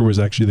the shifter was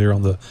actually there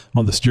on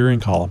the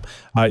steering column.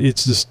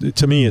 It's just,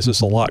 to me, it's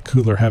just a lot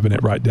cooler having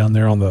it right down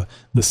there on the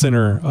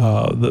center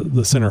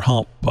the center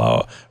hump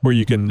where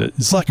you can.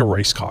 It's like a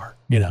race car.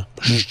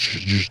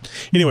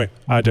 Anyway,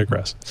 I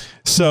digress.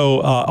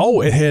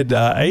 So, it had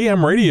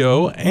AM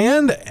radio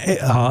and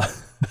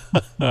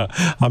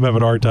I'm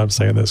having a hard time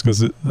saying this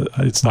because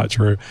it's not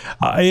true.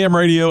 AM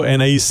radio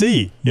and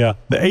AC. Yeah,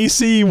 the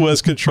AC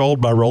was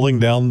controlled by rolling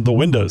down the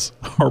windows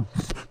or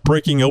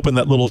breaking open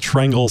that little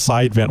triangle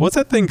side vent. What's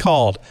that thing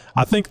called?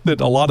 I think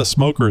that a lot of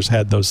smokers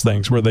had those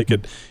things where they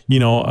could,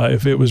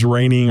 if it was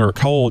raining or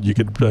cold, you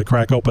could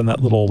crack open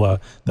that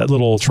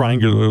little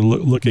triangular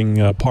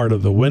looking part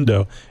of the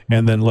window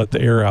and then let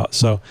the air out.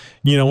 So,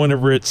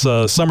 whenever it's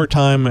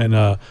summertime and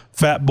a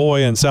fat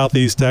boy in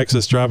Southeast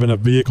Texas driving a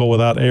vehicle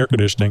without air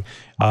conditioning,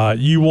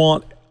 you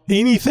want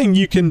anything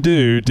you can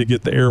do to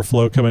get the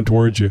airflow coming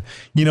towards you.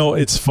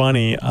 It's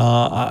funny.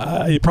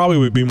 It probably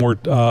would be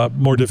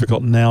more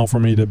difficult now for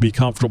me to be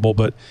comfortable,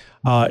 but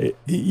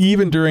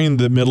even during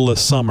the middle of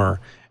summer,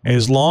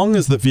 as long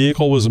as the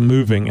vehicle was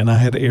moving and I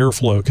had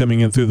airflow coming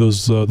in through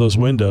those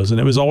windows, and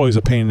it was always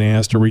a pain in the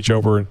ass to reach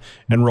over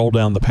and roll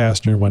down the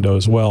passenger window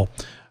as well,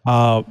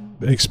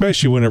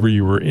 especially whenever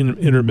you were in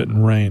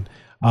intermittent rain.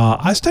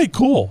 I stayed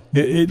cool.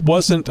 It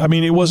wasn't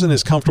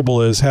as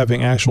comfortable as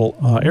having actual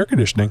air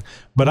conditioning,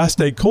 but I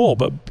stayed cool.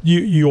 But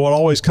you would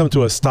always come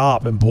to a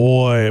stop, and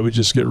boy, it would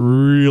just get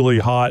really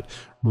hot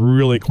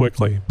really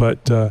quickly.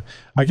 But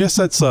I guess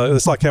that's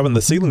like having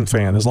the ceiling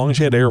fan. As long as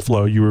you had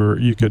airflow,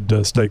 you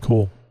could stay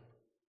cool.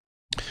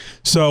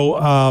 So,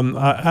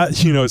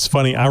 it's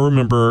funny. I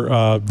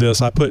remember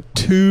this. I put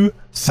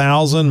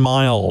 2,000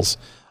 miles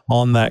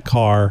on that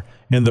car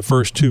in the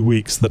first 2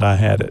 weeks that I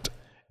had it.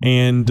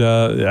 And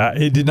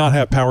it did not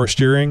have power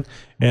steering,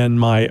 and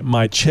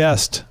my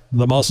chest,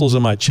 the muscles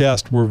in my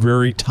chest were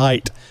very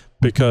tight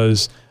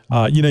because,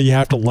 you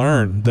have to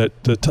learn that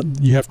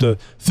you have to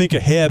think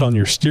ahead on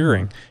your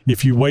steering.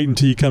 If you wait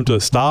until you come to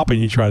a stop and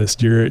you try to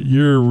steer it,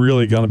 you're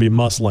really going to be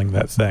muscling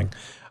that thing.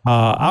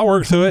 I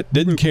worked through it,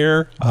 didn't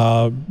care.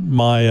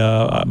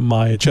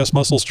 My chest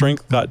muscle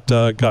strength got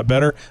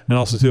better, and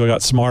also too I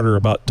got smarter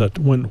about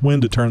when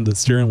to turn the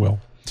steering wheel.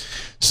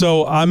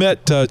 So I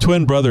met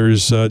twin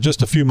brothers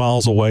just a few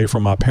miles away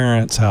from my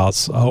parents'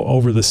 house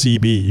over the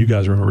CB. You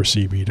guys remember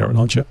CB,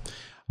 don't you?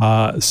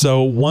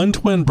 So one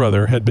twin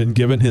brother had been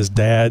given his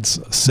dad's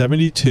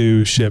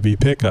 72 Chevy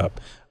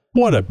pickup.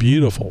 What a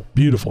beautiful,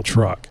 beautiful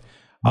truck.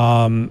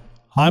 I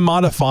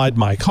modified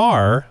my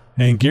car,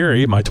 and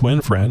Gary, my twin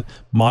friend,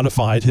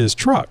 modified his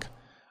truck.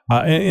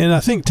 And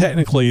I think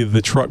technically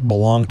the truck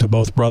belonged to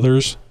both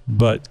brothers,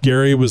 but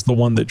Gary was the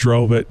one that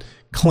drove it,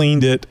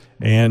 cleaned it,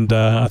 and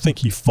I think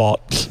he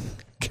fought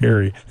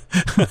Carrie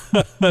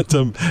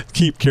to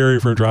keep Carrie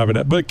from driving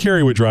it. But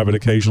Carrie would drive it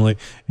occasionally,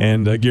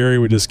 and Gary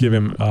would just give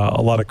him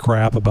a lot of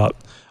crap about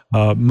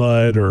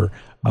mud or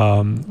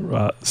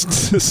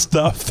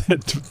stuff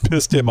that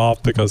pissed him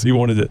off because he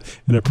wanted it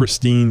in a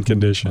pristine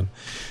condition.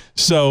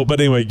 So, but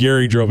anyway,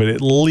 Gary drove it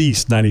at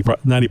least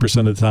 90%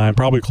 of the time,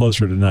 probably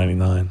closer to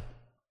 99.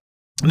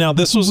 Now,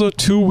 this was a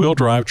two-wheel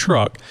drive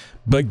truck,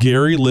 but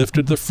Gary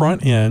lifted the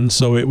front end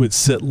so it would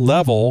sit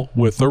level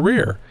with the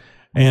rear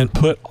and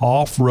put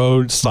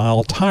off-road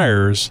style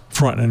tires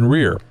front and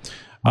rear.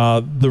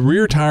 The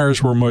rear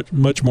tires were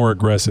much more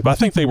aggressive. I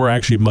think they were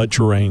actually mud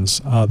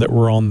terrains that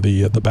were on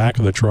the back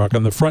of the truck,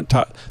 and the front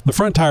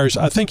tires.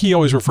 I think he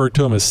always referred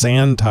to them as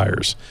sand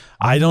tires.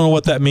 I don't know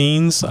what that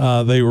means.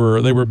 They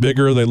were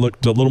bigger. They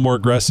looked a little more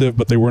aggressive,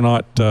 but they were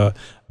not mud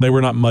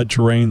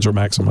terrains or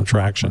maximum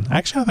traction.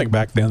 Actually, I think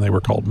back then they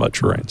were called mud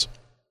terrains.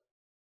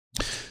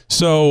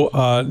 So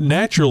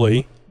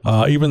naturally,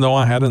 even though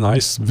I had a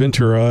nice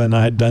Ventura and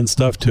I had done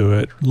stuff to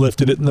it,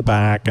 lifted it in the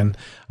back and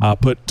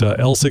put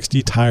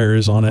L60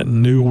 tires on it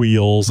and new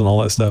wheels and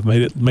all that stuff,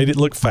 made it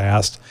look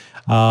fast.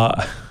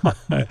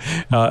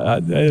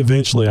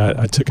 Eventually,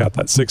 I took out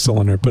that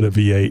 6-cylinder and put a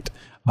V8,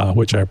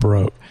 which I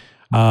broke.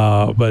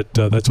 But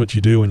that's what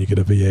you do when you get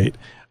a V8.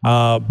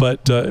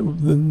 But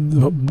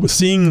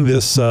seeing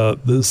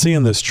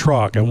this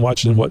truck and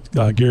watching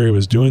what Gary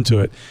was doing to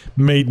it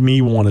made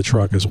me want a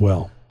truck as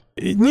well.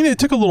 It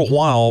took a little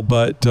while,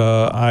 but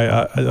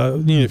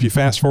if you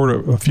fast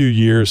forward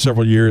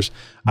several years,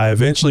 I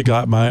eventually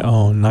got my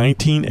own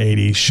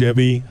 1980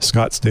 Chevy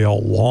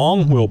Scottsdale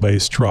long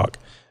wheelbase truck.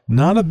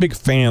 Not a big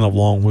fan of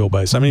long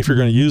wheelbase. I mean, if you're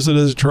going to use it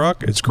as a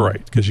truck, it's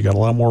great because you got a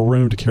lot more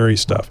room to carry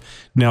stuff.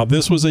 Now,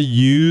 this was a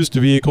used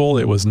vehicle.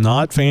 It was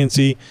not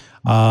fancy,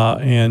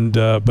 but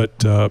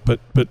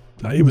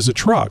it was a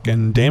truck,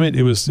 and damn it,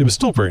 it was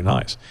still very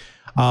nice.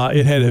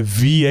 It had a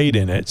V8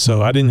 in it,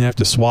 so I didn't have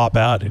to swap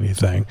out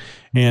anything.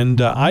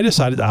 And I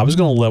decided I was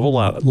going to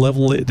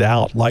level it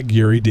out like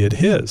Gary did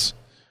his.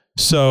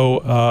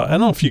 So I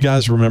don't know if you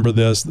guys remember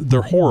this.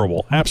 They're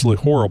horrible,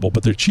 absolutely horrible,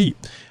 but they're cheap.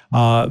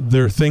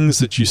 They're things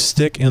that you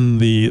stick in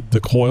the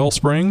coil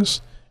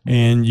springs,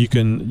 and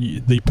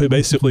they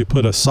basically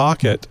put a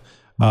socket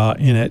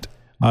in it.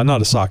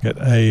 Not a socket,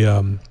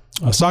 a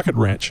socket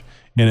wrench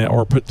in it,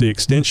 or put the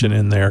extension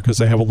in there because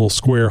they have a little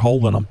square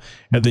hole in them.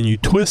 And then you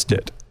twist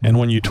it. And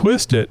when you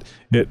twist it,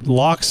 it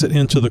locks it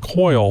into the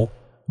coil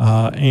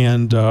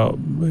and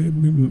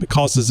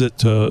causes it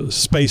to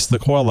space the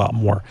coil out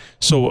more.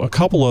 So I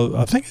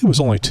think it was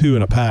only 2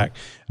 in a pack,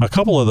 a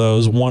couple of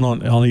those, one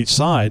on each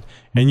side,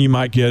 and you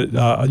might get,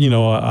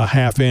 a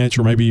half inch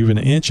or maybe even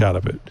an inch out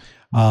of it.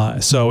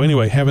 So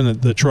anyway, having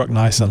the truck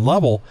nice and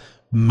level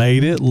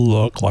made it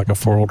look like a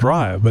 4-wheel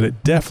drive, but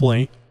it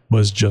definitely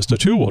was just a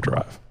 2-wheel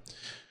drive.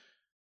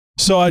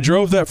 So I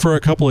drove that for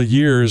a couple of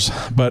years,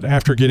 but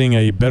after getting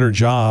a better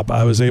job,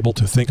 I was able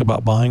to think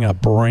about buying a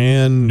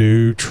brand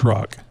new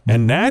truck.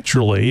 And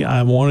naturally,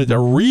 I wanted a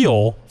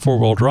real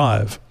 4-wheel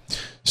drive.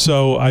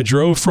 So I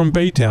drove from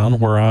Baytown,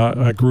 where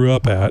I grew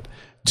up at,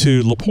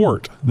 to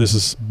LaPorte.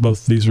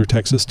 These are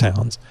Texas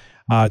towns,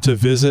 to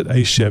visit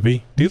a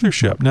Chevy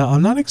dealership. Now,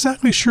 I'm not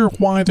exactly sure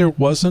why there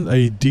wasn't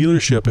a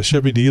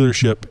Chevy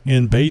dealership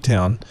in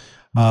Baytown.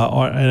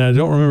 And I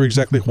don't remember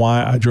exactly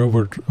why I drove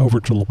over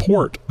to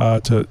LaPorte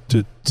to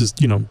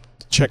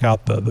check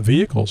out the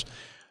vehicles.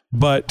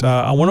 But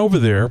I went over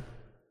there,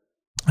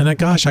 and I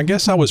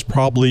guess I was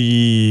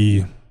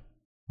probably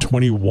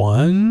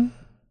 21.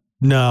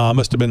 No, I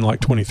must have been like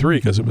 23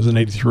 because it was an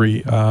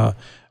 83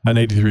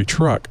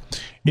 truck.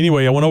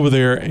 Anyway, I went over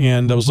there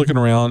and I was looking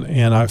around,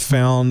 and I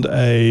found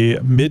a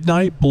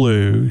midnight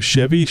blue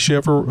Chevy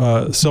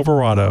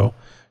Silverado,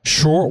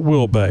 short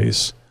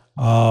wheelbase,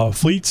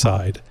 fleet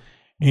side.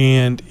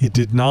 And it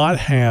did not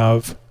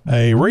have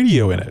a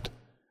radio in it,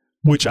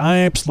 which I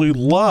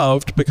absolutely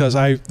loved because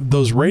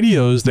those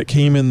radios that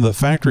came in the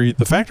factory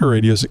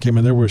radios that came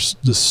in there were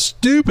just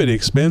stupid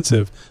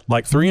expensive,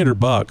 like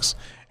 $300.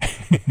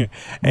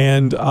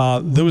 And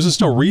there was just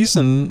no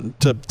reason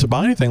to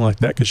buy anything like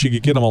that because you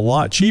could get them a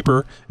lot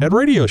cheaper at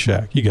Radio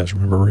Shack. You guys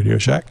remember Radio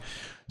Shack?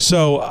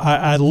 So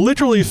I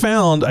literally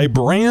found a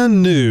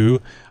brand new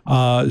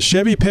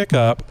Chevy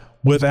pickup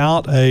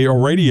without a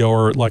radio,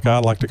 or like I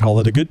like to call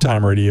it, a good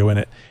time radio in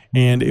it.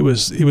 And it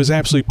was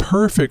absolutely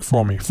perfect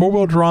for me.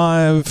 4-wheel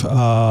drive,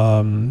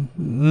 I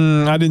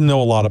didn't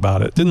know a lot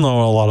about it. Didn't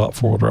know a lot about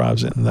 4-wheel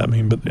drives.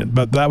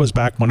 But that was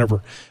back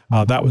whenever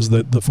that was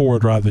the 4-wheel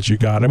drive that you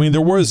got. I mean,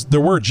 there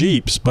were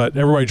Jeeps, but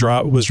everybody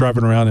was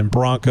driving around in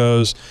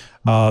Broncos,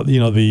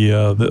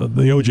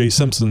 the O.J.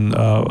 Simpson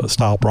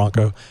style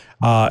Bronco,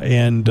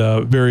 and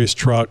various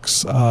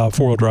trucks,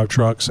 4-wheel drive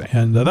trucks.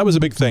 And that was a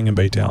big thing in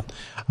Baytown.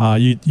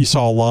 You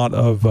saw a lot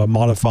of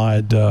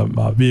modified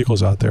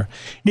vehicles out there.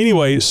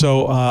 Anyway,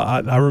 so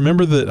I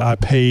remember that I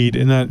paid,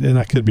 and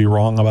I could be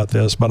wrong about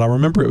this, but I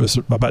remember it was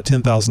about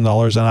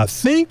 $10,000, and I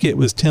think it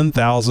was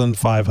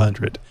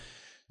 $10,500.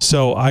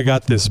 So I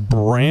got this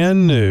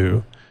brand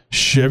new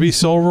Chevy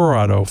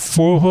Silverado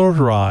 4-wheel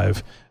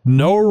drive,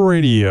 no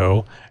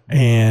radio,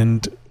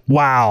 and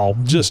wow,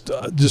 just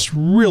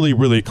really,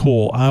 really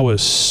cool. I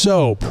was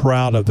so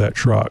proud of that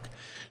truck.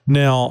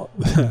 Now,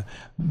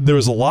 there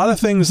was a lot of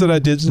things that I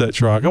did to that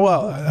truck.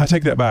 Well, I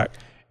take that back.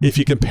 If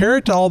you compare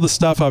it to all the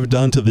stuff I've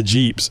done to the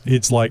Jeeps,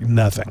 it's like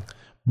nothing.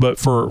 But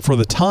for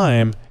the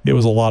time, it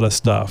was a lot of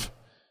stuff.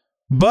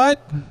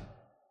 But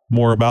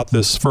more about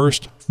this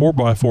first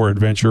 4x4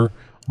 adventure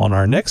on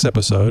our next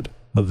episode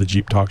of the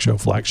Jeep Talk Show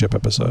flagship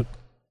episode.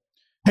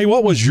 Hey,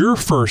 what was your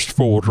first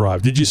 4-wheel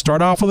drive? Did you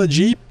start off with a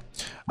Jeep?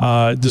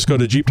 Just go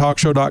to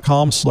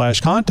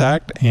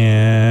jeeptalkshow.com/contact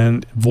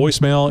and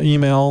voicemail,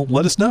 email,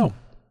 let us know.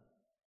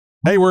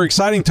 Hey, we're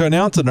excited to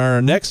announce in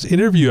our next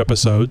interview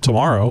episode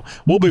tomorrow,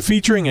 we'll be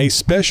featuring a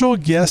special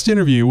guest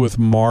interview with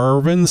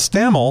Marvin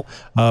Stammel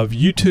of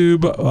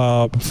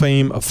YouTube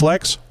fame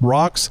Flex,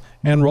 Rocks,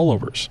 and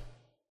Rollovers.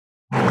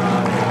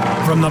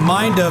 From the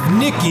mind of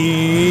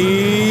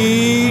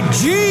Nikki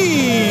G.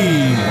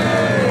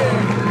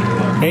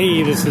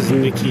 Hey, this is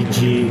Nikki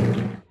G.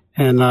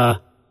 And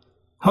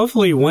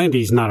hopefully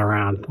Wendy's not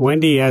around.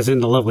 Wendy as in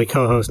the lovely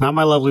co-host, not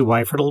my lovely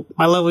wife.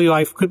 My lovely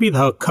wife could be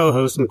the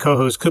co-host, and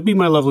co-host could be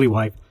my lovely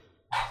wife.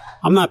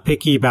 I'm not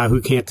picky about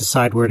who can't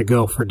decide where to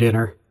go for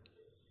dinner.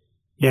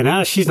 Yeah, now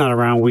that she's not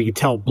around, we can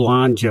tell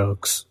blonde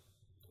jokes.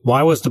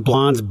 Why was the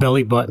blonde's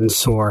belly button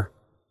sore?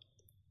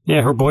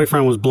 Yeah, her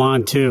boyfriend was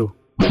blonde too.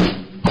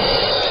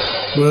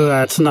 Well,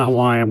 that's not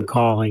why I'm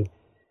calling.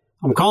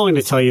 I'm calling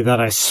to tell you that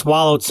I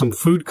swallowed some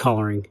food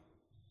coloring.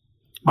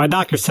 My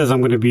doctor says I'm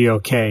going to be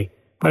okay,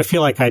 but I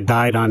feel like I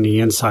died on the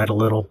inside a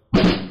little.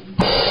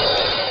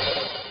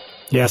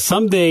 Yeah,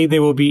 someday they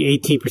will be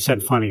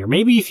 18% funnier.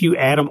 Maybe if you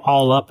add them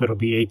all up, it'll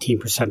be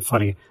 18%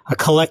 funnier. A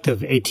collective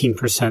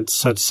 18%,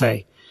 so to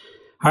say.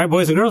 All right,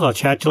 boys and girls, I'll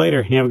chat to you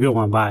later. You have a good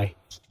one. Bye.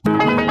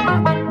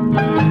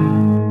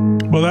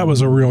 Well, that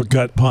was a real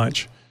gut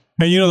punch.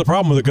 And the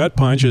problem with a gut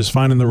punch is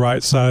finding the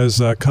right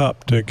size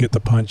cup to get the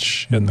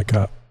punch in the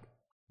cup.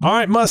 All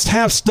right,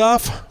 must-have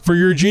stuff for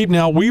your Jeep.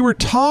 Now, we were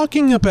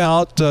talking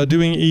about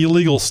doing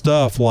illegal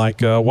stuff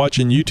like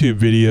watching YouTube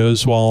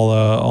videos while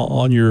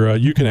on your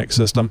Uconnect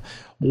system.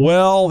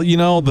 Well,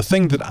 the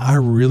thing that I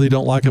really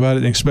don't like about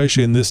it,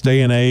 especially in this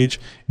day and age,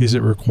 is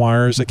it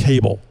requires a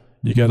cable.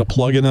 You got to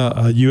plug in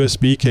a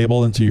USB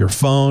cable into your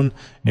phone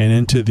and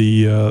into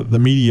the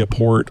media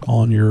port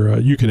on your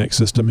Uconnect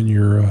system in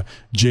your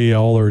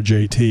JL or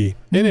JT.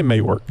 And it may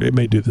work. It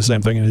may do the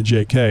same thing in a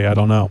JK. I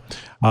don't know.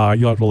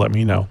 You'll have to let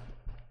me know.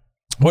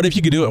 What if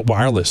you could do it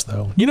wireless,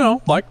 though?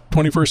 Like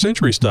 21st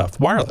century stuff,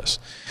 wireless.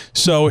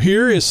 So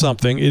here is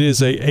something. It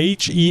is a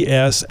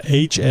HES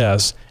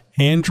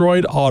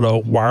Android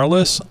Auto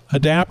wireless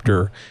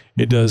adapter.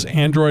 It does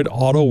Android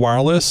Auto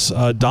Wireless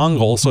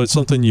dongle, so it's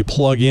something you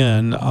plug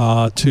in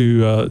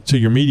to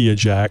your media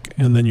jack,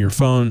 and then your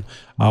phone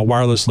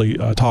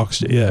wirelessly talks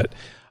to it.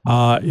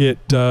 It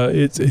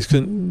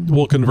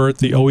will convert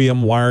the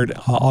OEM wired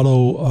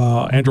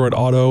Android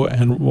Auto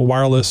and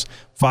wireless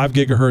 5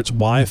 gigahertz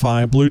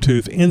Wi-Fi,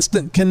 Bluetooth,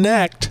 Instant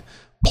Connect,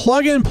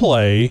 plug and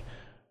play,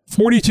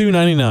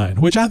 $42.99,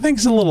 which I think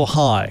is a little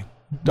high.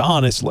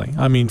 Honestly,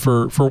 I mean,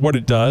 for what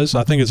it does,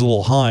 I think it's a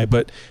little high,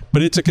 but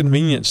it's a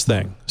convenience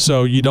thing.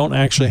 So you don't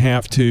actually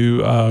have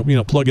to,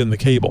 plug in the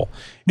cable.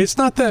 It's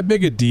not that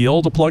big a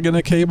deal to plug in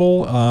a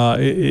cable.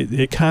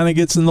 It kind of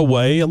gets in the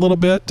way a little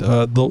bit.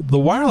 The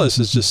wireless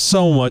is just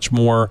so much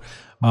more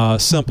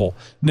simple.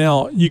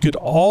 Now, you could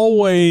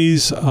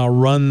always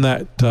run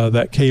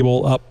that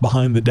cable up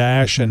behind the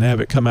dash and have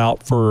it come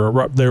out for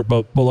right there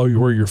below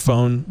where your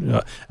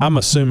phone. I'm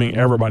assuming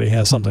everybody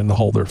has something to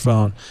hold their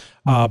phone.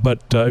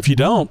 But if you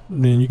don't,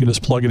 then you can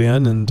just plug it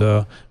in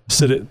and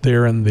sit it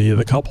there in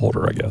the cup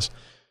holder, I guess.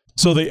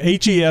 So the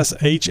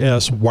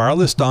HES-HS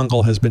wireless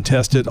dongle has been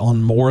tested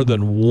on more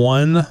than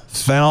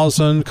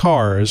 1,000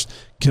 cars,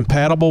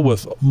 compatible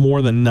with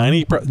more than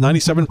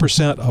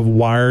 97% of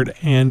wired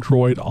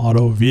Android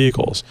Auto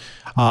vehicles.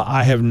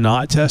 I have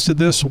not tested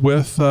this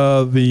with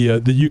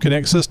the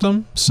Uconnect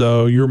system,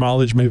 so your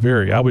mileage may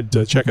vary. I would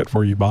check it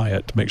before you buy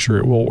it to make sure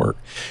it will work.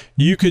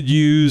 You can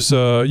use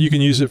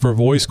it for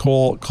voice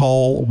call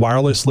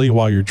wirelessly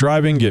while you're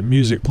driving, get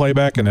music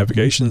playback and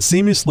navigation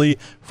seamlessly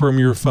from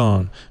your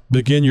phone.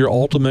 Begin your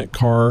ultimate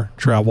car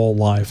travel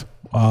life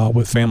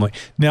with family.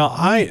 Now,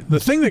 the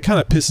thing that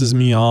kind of pisses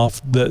me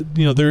off that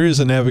there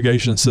is a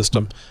navigation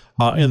system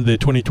in the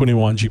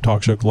 2021 Jeep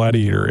Talk Show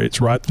Gladiator. It's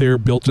right there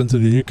built into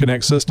the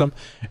Uconnect system,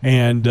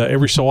 and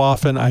every so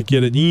often I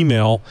get an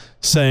email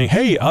saying,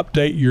 "Hey,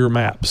 update your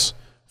maps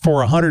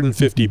for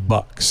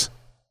 $150,"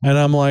 and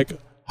I'm like,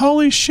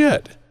 "Holy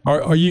shit!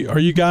 Are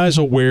you guys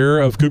aware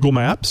of Google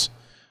Maps?"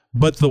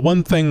 But the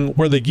one thing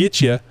where they get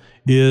you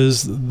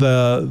is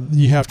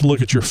you have to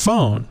look at your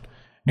phone.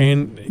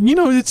 And,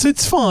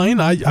 it's fine.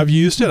 I've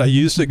used it. I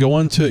used it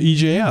going to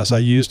EJS. I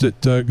used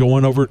it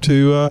going over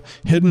to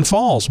Hidden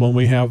Falls when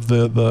we have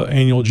the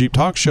annual Jeep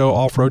Talk Show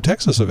Off-Road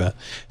Texas event.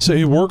 So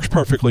it works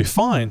perfectly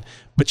fine.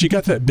 But you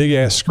got that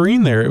big-ass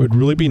screen there. It would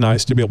really be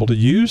nice to be able to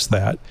use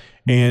that.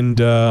 And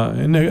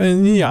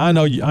yeah, I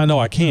know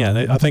I can.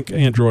 I think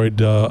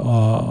Android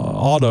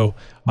Auto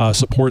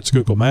supports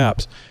Google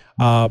Maps.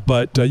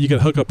 But you can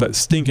hook up that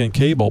stinking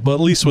cable. But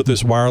at least with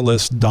this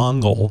wireless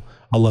dongle,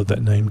 I love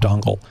that name,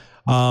 dongle.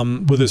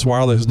 With this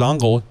wireless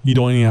dongle, you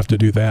don't even have to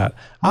do that.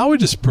 I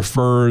would just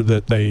prefer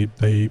that they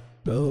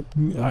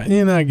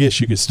and I guess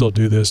you could still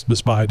do this,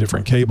 just buy a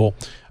different cable,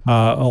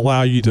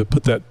 allow you to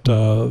put that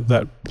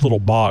little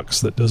box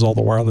that does all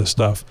the wireless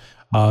stuff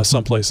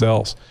someplace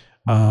else,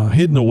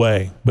 hidden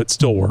away, but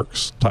still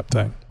works type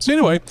thing. So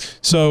anyway,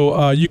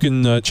 you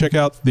can check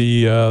out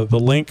the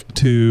link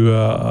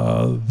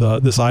to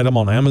this item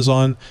on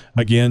Amazon.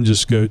 Again,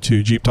 just go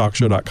to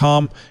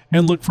jeeptalkshow.com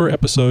and look for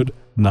episode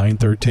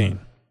 913.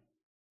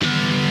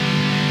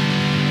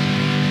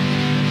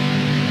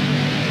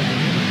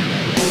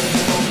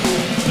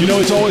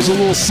 It's always a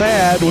little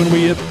sad when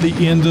we hit the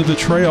end of the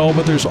trail,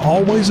 but there's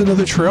always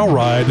another trail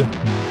ride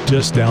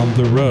just down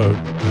the road.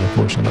 And, of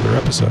course, another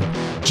episode.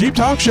 Jeep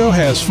Talk Show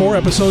has 4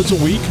 episodes a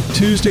week,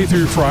 Tuesday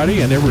through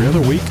Friday, and every other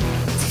week,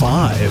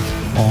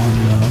 5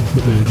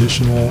 with an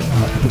additional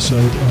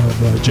episode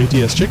of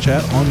JTS Chick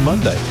Chat on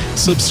Monday.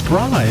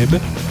 Subscribe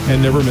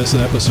and never miss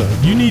an episode.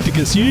 You need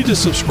to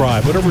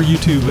subscribe. Whatever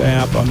YouTube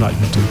app,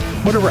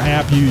 whatever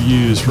app you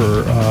use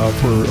for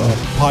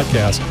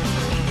podcast.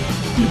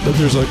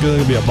 There's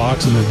going to be a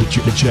box in there that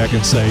you can check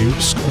and say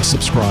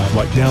subscribe,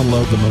 like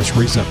download the most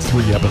recent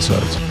 3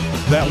 episodes.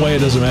 That way it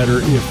doesn't matter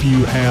if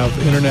you have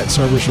internet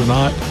service or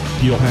not,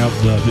 you'll have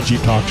the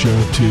Jeep Talk Show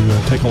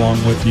to take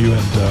along with you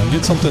and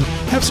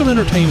have some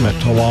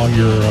entertainment while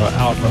you're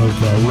out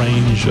of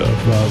range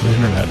of the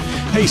internet.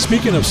 Hey,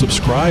 speaking of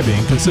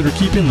subscribing, consider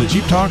keeping the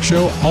Jeep Talk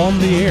Show on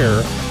the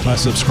air by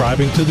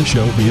subscribing to the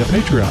show via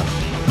Patreon.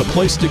 The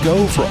place to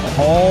go for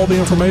all the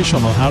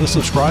information on how to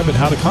subscribe and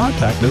how to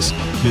contact us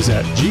is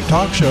at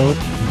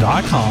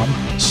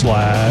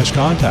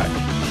jeeptalkshow.com/contact.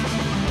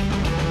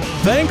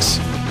 Thanks,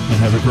 and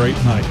have a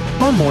great night,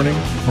 or morning,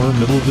 or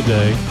middle of the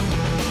day,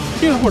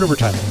 whatever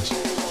time it is.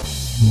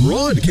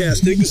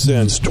 Broadcasting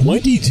since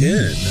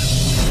 2010.